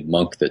 isolated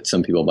monk that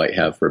some people might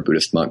have for a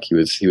Buddhist monk. He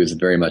was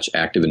very much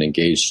active and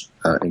engaged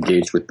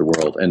with the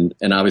world, and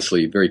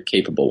obviously very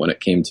capable when it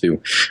came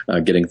to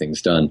getting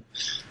things done.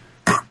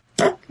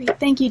 Great.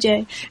 Thank you,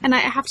 Jay. And I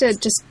have to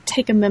just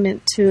take a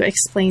moment to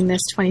explain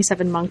this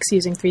 27 monks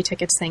using 3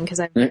 tickets thing,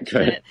 because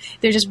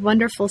there's just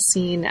wonderful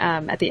scene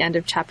at the end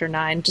of chapter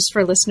 9, just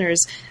for listeners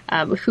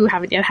who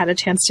haven't yet had a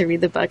chance to read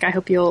the book. I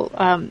hope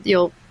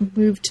you'll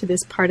move to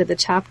this part of the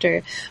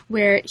chapter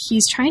where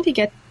he's trying to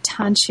get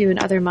Tanshu and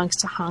other monks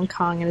to Hong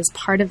Kong, and as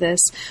part of this,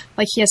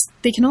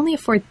 they can only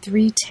afford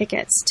 3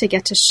 tickets to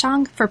get to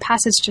for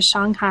passage to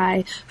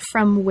Shanghai,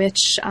 from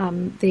which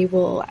they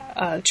will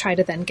try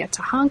to then get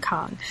to Hong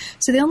Kong.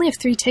 So they only have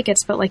 3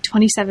 tickets, but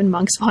 27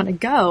 monks want to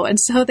go, and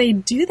so they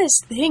do this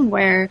thing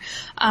where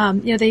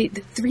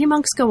the 3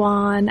 monks go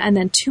on, and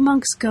then 2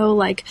 monks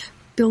go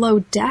below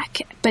deck,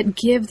 but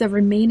give the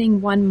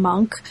remaining 1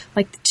 monk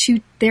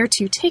their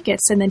 2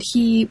 tickets, and then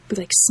he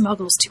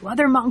smuggles 2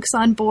 other monks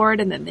on board,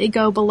 and then they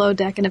go below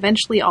deck, and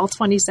eventually all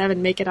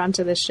 27 make it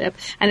onto the ship.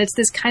 And it's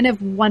this kind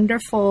of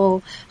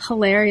wonderful,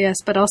 hilarious,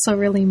 but also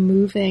really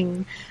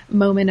moving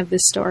moment of the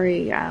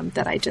story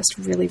that I just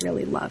really,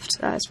 really loved.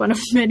 It's one of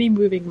many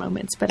moving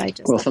moments, but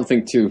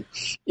something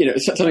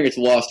that's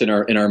lost in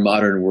our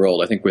modern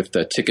world. I think with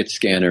the ticket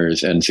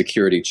scanners and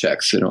security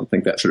checks, I don't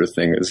think that sort of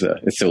thing is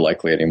so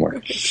likely anymore.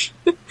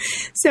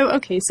 So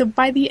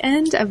by the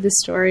end of the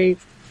story,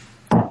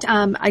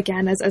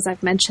 again, as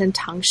I've mentioned,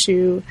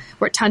 Tanshu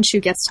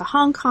gets to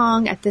Hong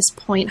Kong. At this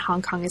point,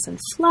 Hong Kong is in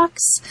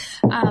flux,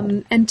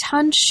 and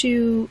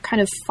Tanshu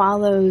kind of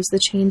follows the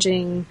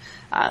changing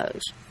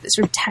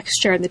sort of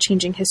texture and the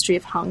changing history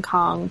of Hong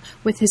Kong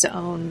with his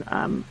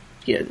own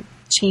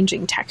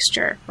changing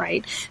texture,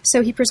 right?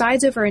 So he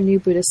presides over a new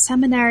Buddhist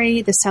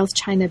seminary, the South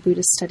China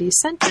Buddhist Studies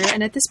Center,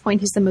 and at this point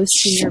he's the most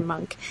senior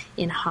monk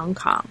in Hong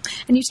Kong.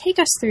 And you take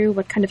us through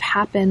what kind of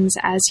happens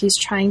as he's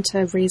trying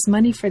to raise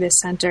money for this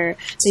center.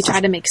 They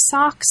try to make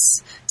socks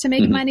to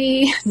make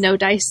money, no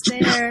dice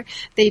there.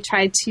 They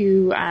try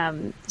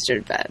to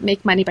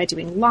make money by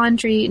doing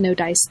laundry, no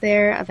dice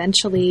there.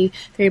 Eventually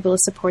they're able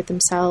to support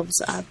themselves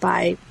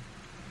by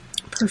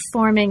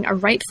performing a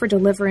rite for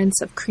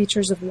deliverance of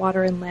creatures of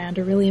water and land,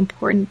 a really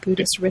important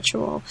Buddhist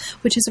ritual,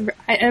 which is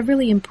a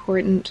really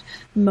important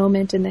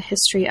moment in the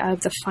history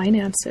of the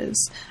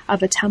finances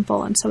of a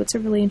temple. And so it's a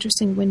really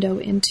interesting window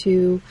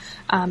into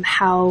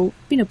how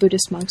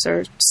Buddhist monks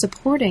are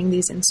supporting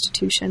these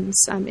institutions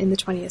in the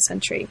 20th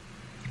century.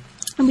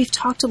 And we've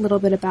talked a little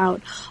bit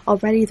about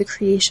already the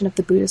creation of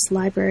the Buddhist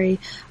Library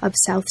of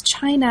South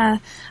China.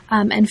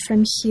 And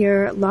from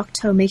here, Lok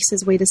To makes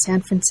his way to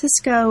San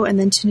Francisco and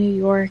then to New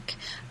York,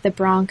 the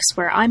Bronx,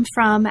 where I'm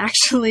from,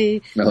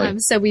 actually. Really?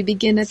 So we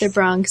begin at the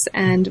Bronx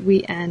and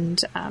we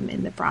end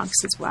in the Bronx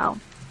as well.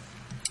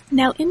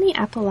 Now, in the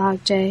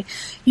epilogue, Jay,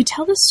 you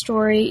tell the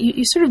story,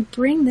 you sort of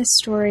bring this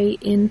story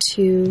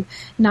into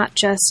not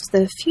just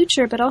the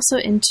future, but also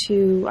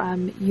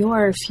into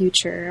your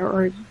future,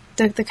 or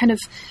the kind of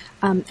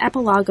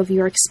epilogue of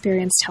your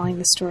experience telling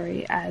the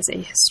story as a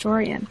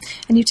historian.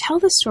 And you tell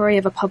the story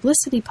of a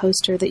publicity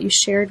poster that you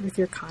shared with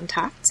your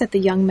contacts at the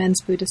Young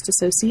Men's Buddhist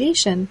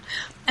Association,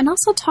 and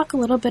also talk a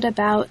little bit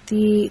about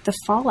the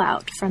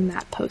fallout from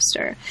that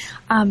poster.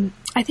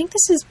 I think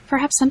this is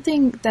perhaps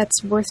something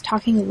that's worth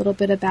talking a little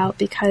bit about,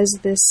 because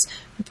this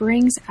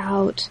brings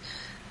out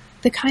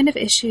the kind of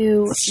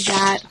issue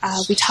that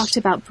we talked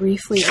about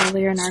briefly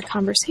earlier in our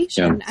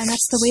conversation, and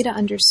that's the way to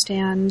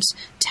understand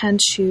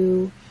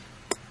Tanshu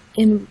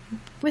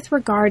with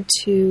regard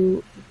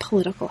to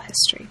political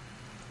history.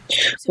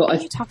 So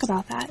can you talk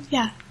about that?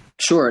 Yeah.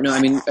 Sure. No, I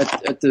mean,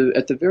 at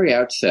the very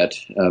outset,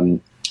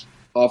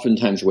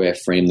 oftentimes the way I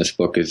frame this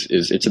book is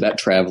it's about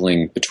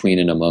traveling between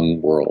and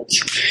among worlds,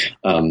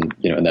 and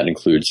that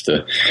includes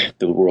the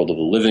world of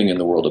the living and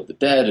the world of the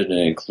dead, and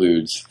it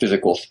includes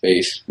physical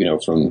space,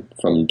 from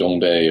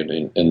Dongbei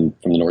and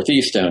from the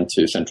northeast down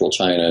to central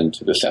China and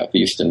to the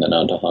southeast and then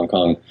on to Hong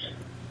Kong.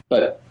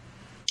 But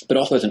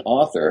also as an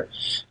author,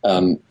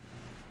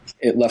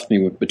 it left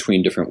me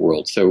between different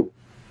worlds. So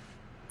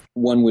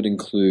one would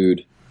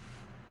include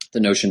the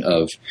notion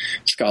of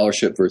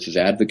scholarship versus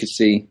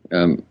advocacy.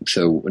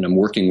 So when I'm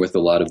working with a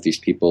lot of these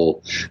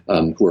people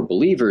who are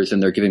believers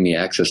and they're giving me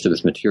access to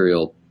this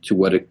material,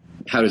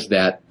 how does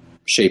that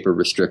shape or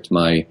restrict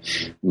my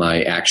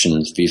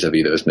actions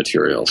vis-a-vis those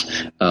materials?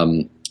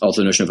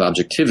 Also, the notion of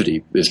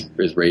objectivity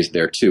is raised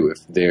there too.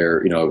 If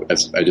they're,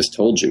 as I just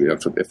told you,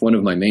 if one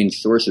of my main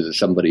sources is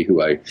somebody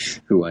who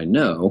I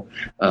know,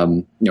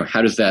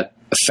 how does that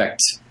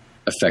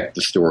affect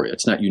the story?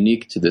 It's not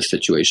unique to this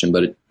situation,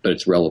 but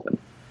it's relevant.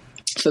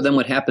 So then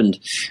what happened,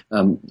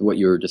 what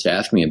you were just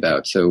asking me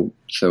about. So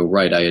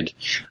right,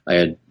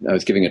 I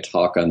was giving a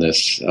talk on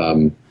this,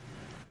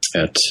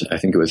 I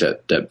think it was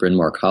at Bryn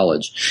Mawr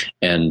College.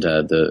 And,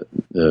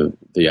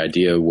 the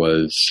idea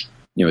was,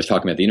 I was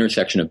talking about the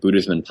intersection of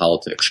Buddhism and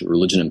politics,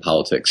 religion and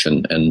politics,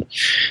 and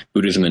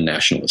Buddhism and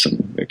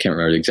nationalism. I can't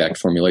remember the exact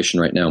formulation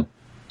right now.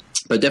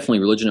 But definitely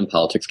religion and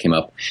politics came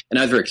up, and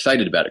I was very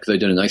excited about it because I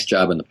did a nice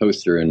job on the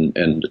poster, and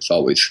it's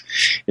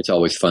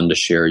always fun to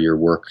share your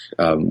work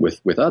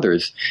with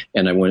others.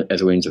 And I went,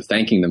 as a means of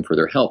thanking them for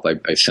their help,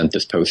 I sent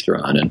this poster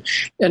on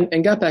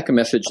and got back a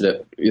message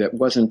that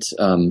wasn't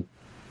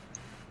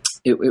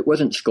it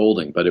wasn't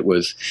scolding, but it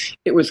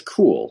was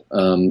cool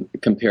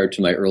compared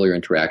to my earlier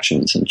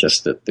interactions, and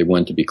just that they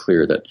wanted to be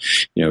clear that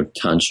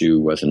Tanshu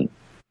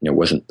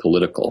wasn't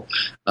political.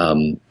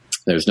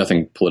 There's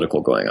nothing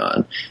political going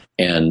on.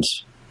 And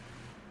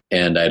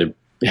I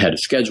had a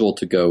schedule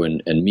to go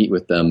and meet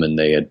with them, and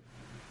they had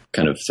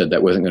kind of said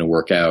that wasn't going to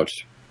work out.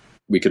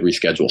 We could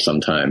reschedule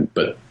sometime,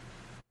 but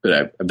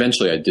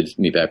eventually I did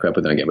meet back up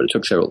with them again, but it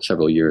took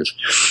several years.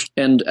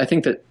 And I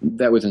think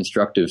that was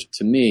instructive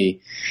to me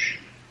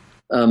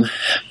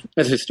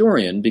as a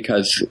historian,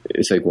 because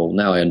it's like, well,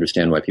 now I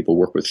understand why people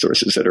work with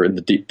sources that are in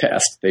the deep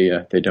past. They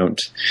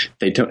don't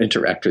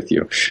interact with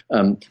you.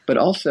 But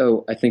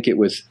also, I think it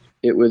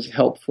was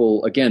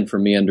helpful, again, for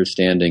me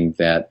understanding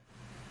that,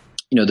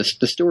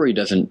 the story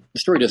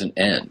doesn't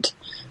end.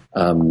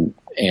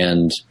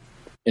 And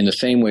in the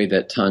same way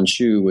that Tan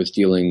Shu was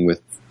dealing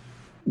with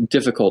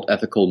difficult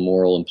ethical,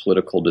 moral, and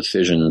political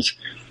decisions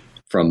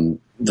from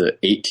the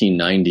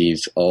 1890s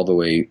all the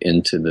way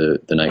into the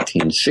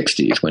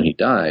 1960s when he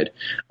died,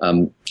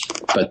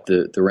 but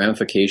the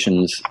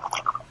ramifications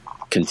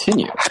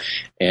continue.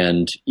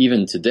 And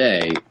even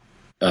today,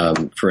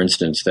 for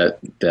instance,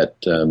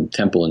 that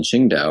temple in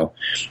Qingdao,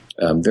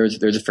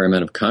 there's a fair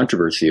amount of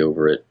controversy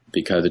over it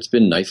because it's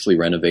been nicely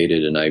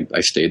renovated, and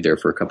I stayed there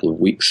for a couple of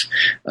weeks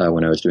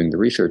when I was doing the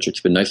research.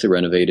 It's been nicely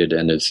renovated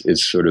and is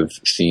sort of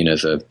seen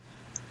as a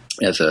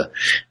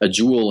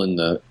jewel in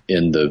the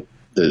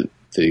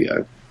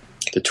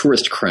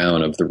tourist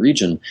crown of the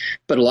region.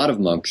 But a lot of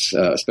monks,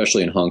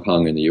 especially in Hong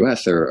Kong and the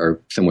U.S.,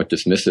 are somewhat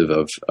dismissive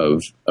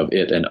of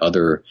it and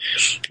other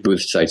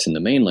Buddhist sites in the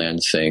mainland,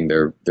 saying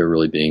they're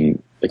really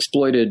being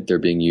exploited. They're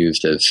being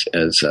used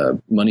as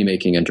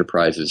money-making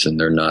enterprises, and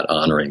they're not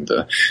honoring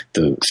the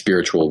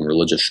spiritual and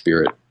religious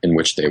spirit in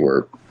which they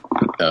were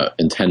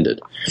intended.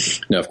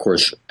 Now, of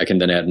course, I can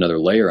then add another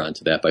layer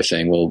onto that by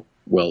saying,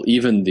 well,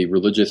 even the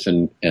religious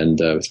and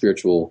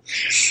spiritual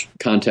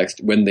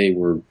context when they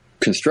were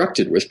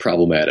constructed was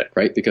problematic,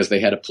 right? Because they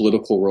had a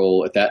political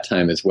role at that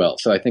time as well.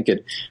 So I think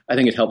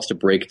it helps to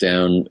break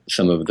down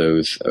some of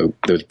those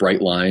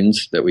bright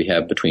lines that we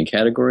have between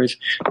categories,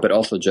 but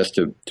also just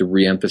to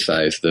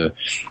reemphasize the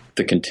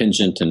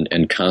contingent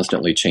and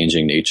constantly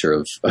changing nature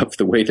of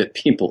the way that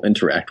people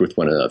interact with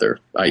one another,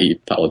 i.e.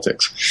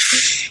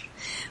 politics.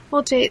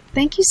 Well, Jay,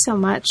 thank you so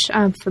much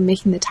for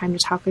making the time to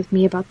talk with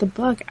me about the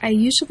book. I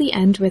usually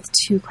end with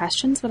 2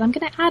 questions, but I'm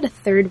going to add a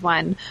third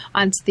one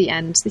onto the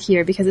end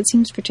here because it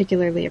seems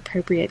particularly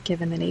appropriate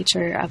given the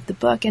nature of the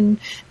book and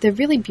the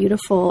really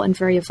beautiful and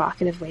very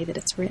evocative way that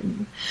it's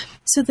written.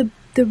 So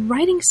the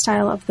writing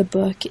style of the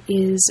book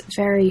is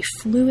very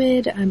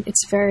fluid.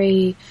 It's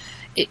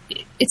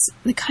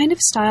the kind of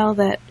style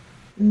that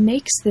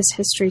makes this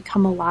history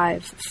come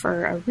alive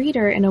for a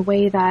reader in a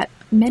way that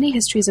many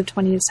histories of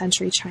 20th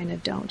century China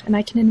don't. And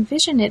I can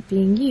envision it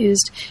being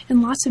used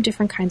in lots of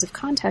different kinds of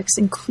contexts,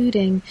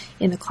 including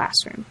in the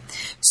classroom.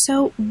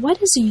 So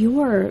what is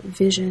your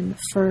vision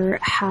for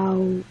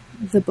how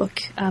the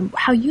book,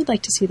 how you'd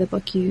like to see the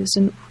book used,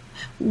 and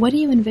what do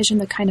you envision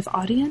the kind of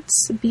audience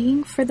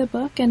being for the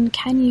book? And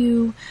can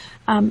you,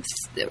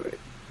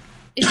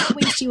 in what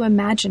ways do you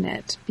imagine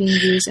it being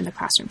used in a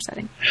classroom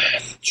setting?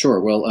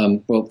 Sure.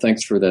 Well,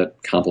 thanks for that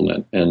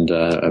compliment. And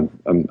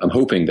I'm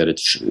hoping that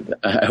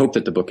I hope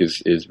that the book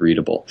is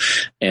readable.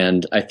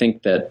 And I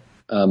think that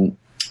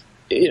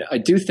I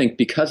do think,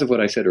 because of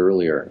what I said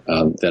earlier,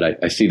 that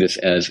I see this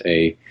as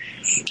a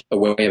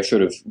way of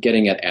sort of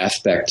getting at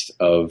aspects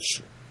of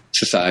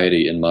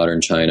society in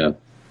modern China,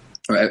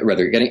 or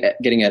rather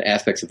getting at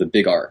aspects of the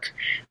big arc,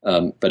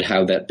 but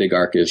how that big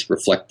arc is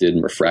reflected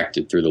and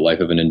refracted through the life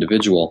of an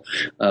individual.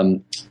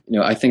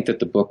 I think that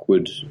the book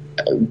would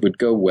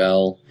go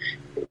well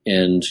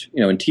in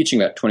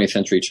teaching about 20th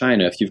century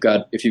China. If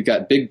you've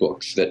got big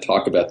books that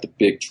talk about the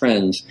big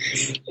trends,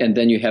 and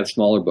then you have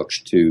smaller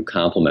books to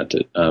complement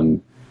it.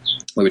 When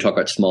we talk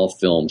about small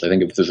films, I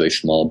think of this as a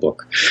small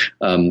book,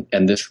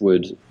 and this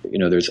would,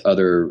 there's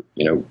other,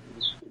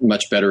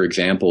 much better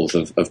examples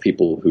of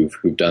people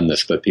who've done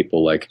this, but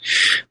people like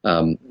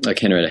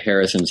Henrietta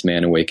Harrison's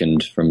Man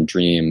Awakened from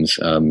Dreams,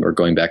 or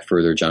going back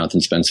further,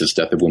 Jonathan Spence's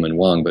Death of Woman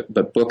Wong,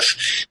 but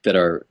books that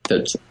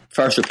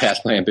far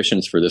surpass my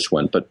ambitions for this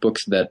one, but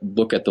books that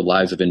look at the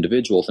lives of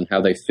individuals and how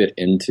they fit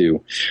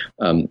into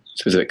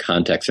specific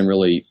contexts and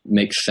really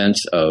make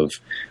sense of,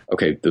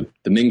 okay, the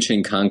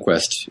Ming-Qing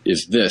conquest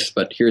is this,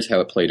 but here's how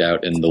it played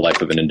out in the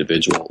life of an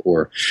individual,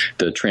 or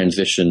the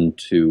transition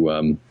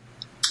to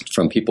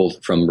from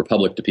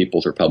republic to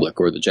people's republic,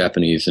 or the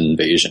Japanese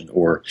invasion,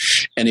 or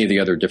any of the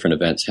other different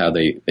events, how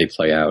they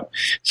play out.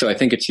 So I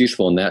think it's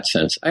useful in that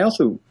sense. I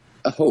also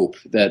hope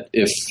that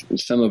if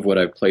some of what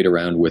I've played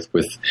around with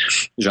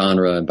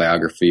genre and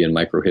biography and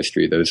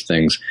microhistory, those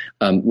things,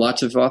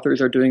 lots of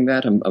authors are doing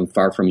that. I'm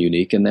far from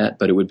unique in that,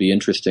 but it would be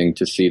interesting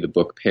to see the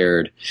book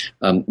paired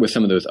with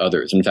some of those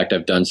others. In fact,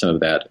 I've done some of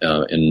that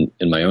in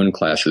my own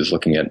classes,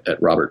 looking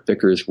at Robert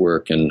Bicker's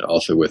work, and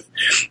also with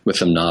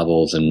some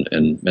novels, and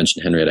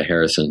mentioned Henrietta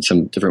Harrison,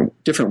 some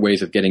different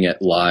ways of getting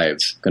at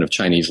lives, kind of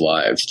Chinese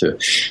lives,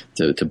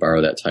 to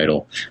borrow that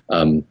title,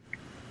 and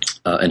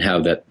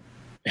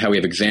how we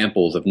have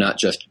examples of not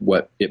just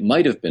what it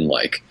might have been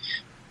like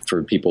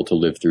for people to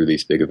live through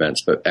these big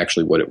events, but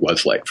actually what it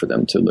was like for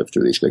them to live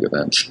through these big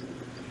events.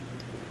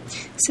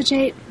 So,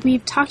 Jay,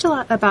 we've talked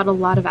about a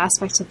lot of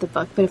aspects of the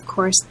book, but of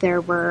course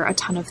there were a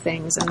ton of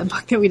things in the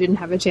book that we didn't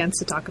have a chance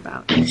to talk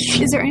about.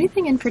 Is there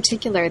anything in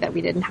particular that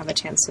we didn't have a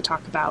chance to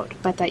talk about,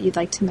 but that you'd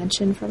like to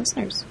mention for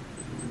listeners?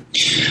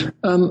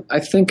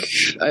 I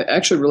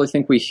actually really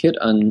think we hit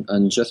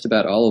on just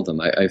about all of them.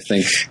 I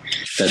think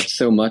that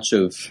so much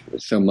of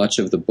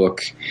the book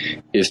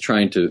is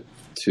trying to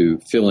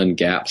fill in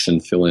gaps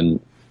and fill in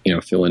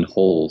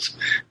holes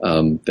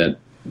that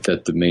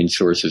the main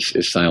source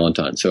is silent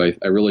on. So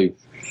I would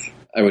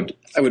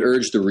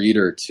urge the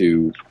reader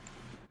to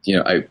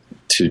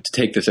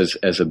take this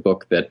as a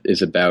book that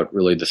is about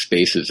really the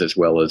spaces as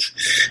well as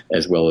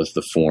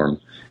the form.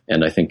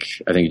 And I think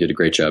you did a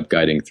great job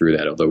guiding through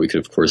that. Although we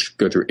could, of course,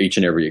 go through each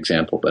and every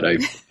example, but I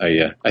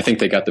think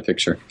they got the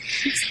picture.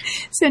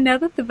 So now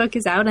that the book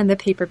is out and the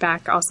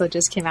paperback also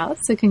just came out,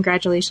 so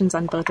congratulations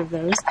on both of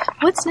those.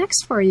 What's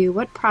next for you?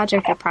 What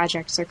project or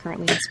projects are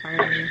currently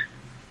inspiring you?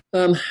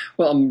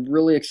 Well, I'm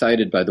really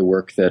excited by the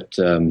work that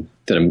I'm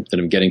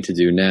getting to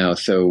do now.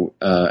 So,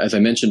 as I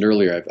mentioned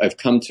earlier, I've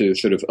come to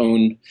sort of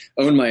own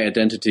my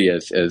identity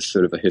as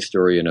sort of a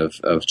historian of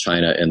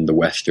China and the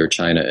West, or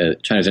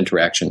China's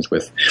interactions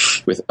with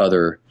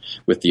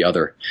the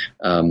other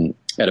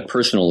at a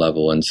personal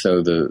level. And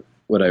so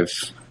what I've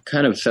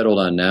kind of settled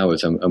on now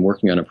is I'm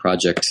working on a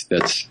project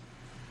that's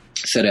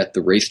set at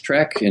the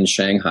racetrack in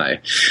Shanghai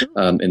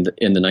in the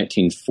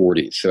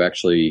 1940s. So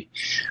actually,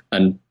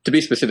 to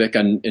be specific,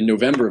 in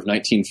November of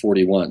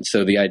 1941.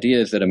 So the idea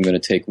is that I'm going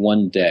to take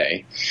one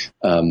day,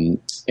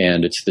 and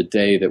it's the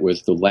day that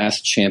was the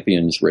last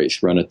champions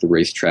race run at the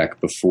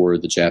racetrack before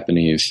the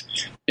Japanese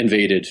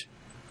invaded.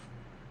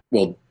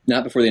 Well,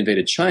 not before they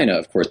invaded China,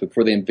 of course, but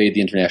before they invade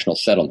the international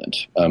settlement,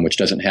 which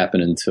doesn't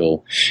happen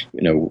until,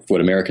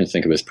 what Americans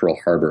think of as Pearl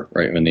Harbor,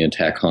 right, when they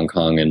attack Hong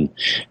Kong and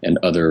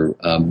other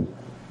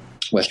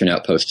Western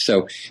outposts.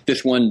 So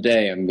this one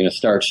day I'm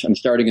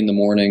starting in the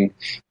morning,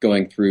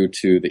 going through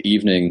to the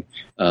evening,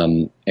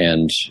 and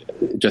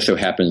it just so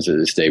happens that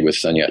this day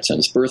was Sun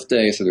Yat-sen's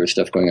birthday, so there's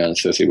stuff going on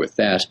associated with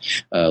that.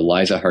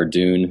 Liza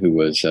Hardoon, who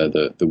was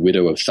the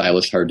widow of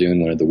Silas Hardoon,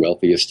 one of the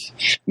wealthiest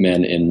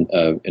men in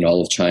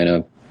all of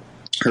China,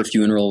 her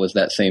funeral was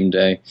that same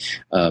day,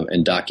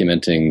 and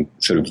documenting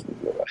sort of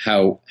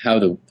how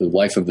the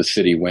life of the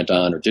city went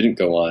on or didn't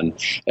go on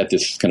at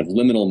this kind of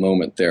liminal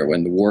moment there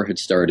when the war had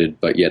started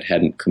but yet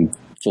hadn't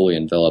fully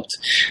enveloped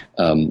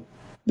the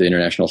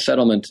international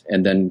settlement,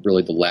 and then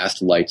really the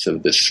last lights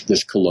of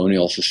this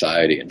colonial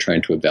society, and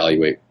trying to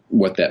evaluate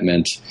what that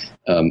meant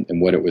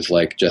and what it was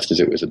like just as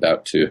it was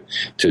about to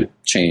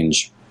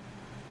change,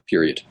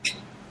 period.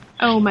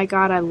 Oh my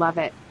God, I love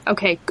it.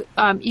 Okay,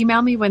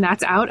 email me when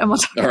that's out and we'll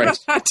talk about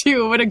that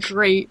too. What a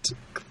great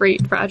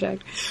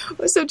project.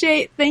 So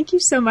Jay, thank you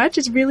so much.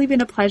 It's really been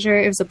a pleasure.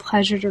 It was a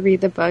pleasure to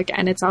read the book,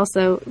 and it's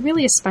also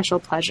really a special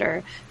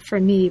pleasure for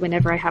me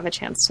whenever I have a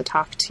chance to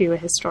talk to a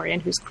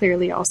historian who's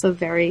clearly also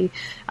very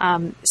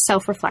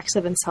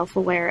self-reflexive and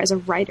self-aware as a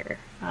writer.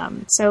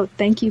 So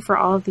thank you for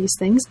all of these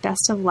things.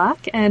 Best of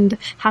luck and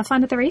have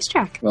fun at the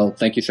racetrack. Well,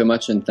 thank you so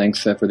much, and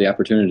thanks for the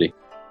opportunity.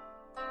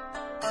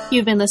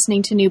 You've been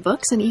listening to New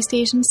Books in East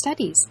Asian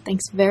Studies.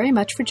 Thanks very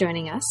much for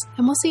joining us,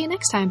 and we'll see you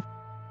next time.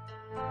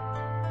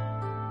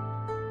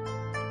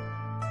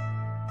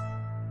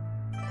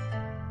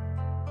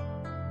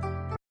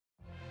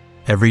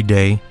 Every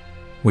day,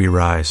 we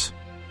rise,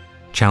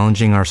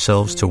 challenging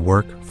ourselves to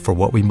work for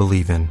what we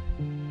believe in.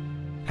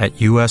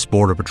 At U.S.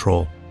 Border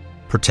Patrol,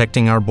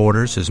 protecting our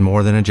borders is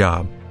more than a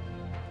job.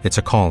 It's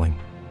a calling.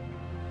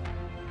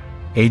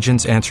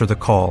 Agents answer the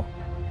call,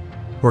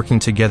 working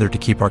together to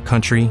keep our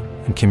country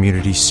and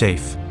communities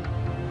safe.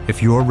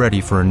 If you are ready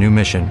for a new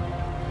mission,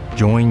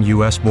 join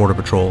U.S. Border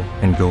Patrol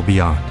and go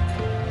beyond.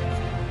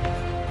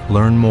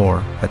 Learn more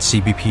at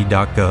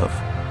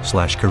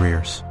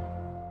cbp.gov/careers.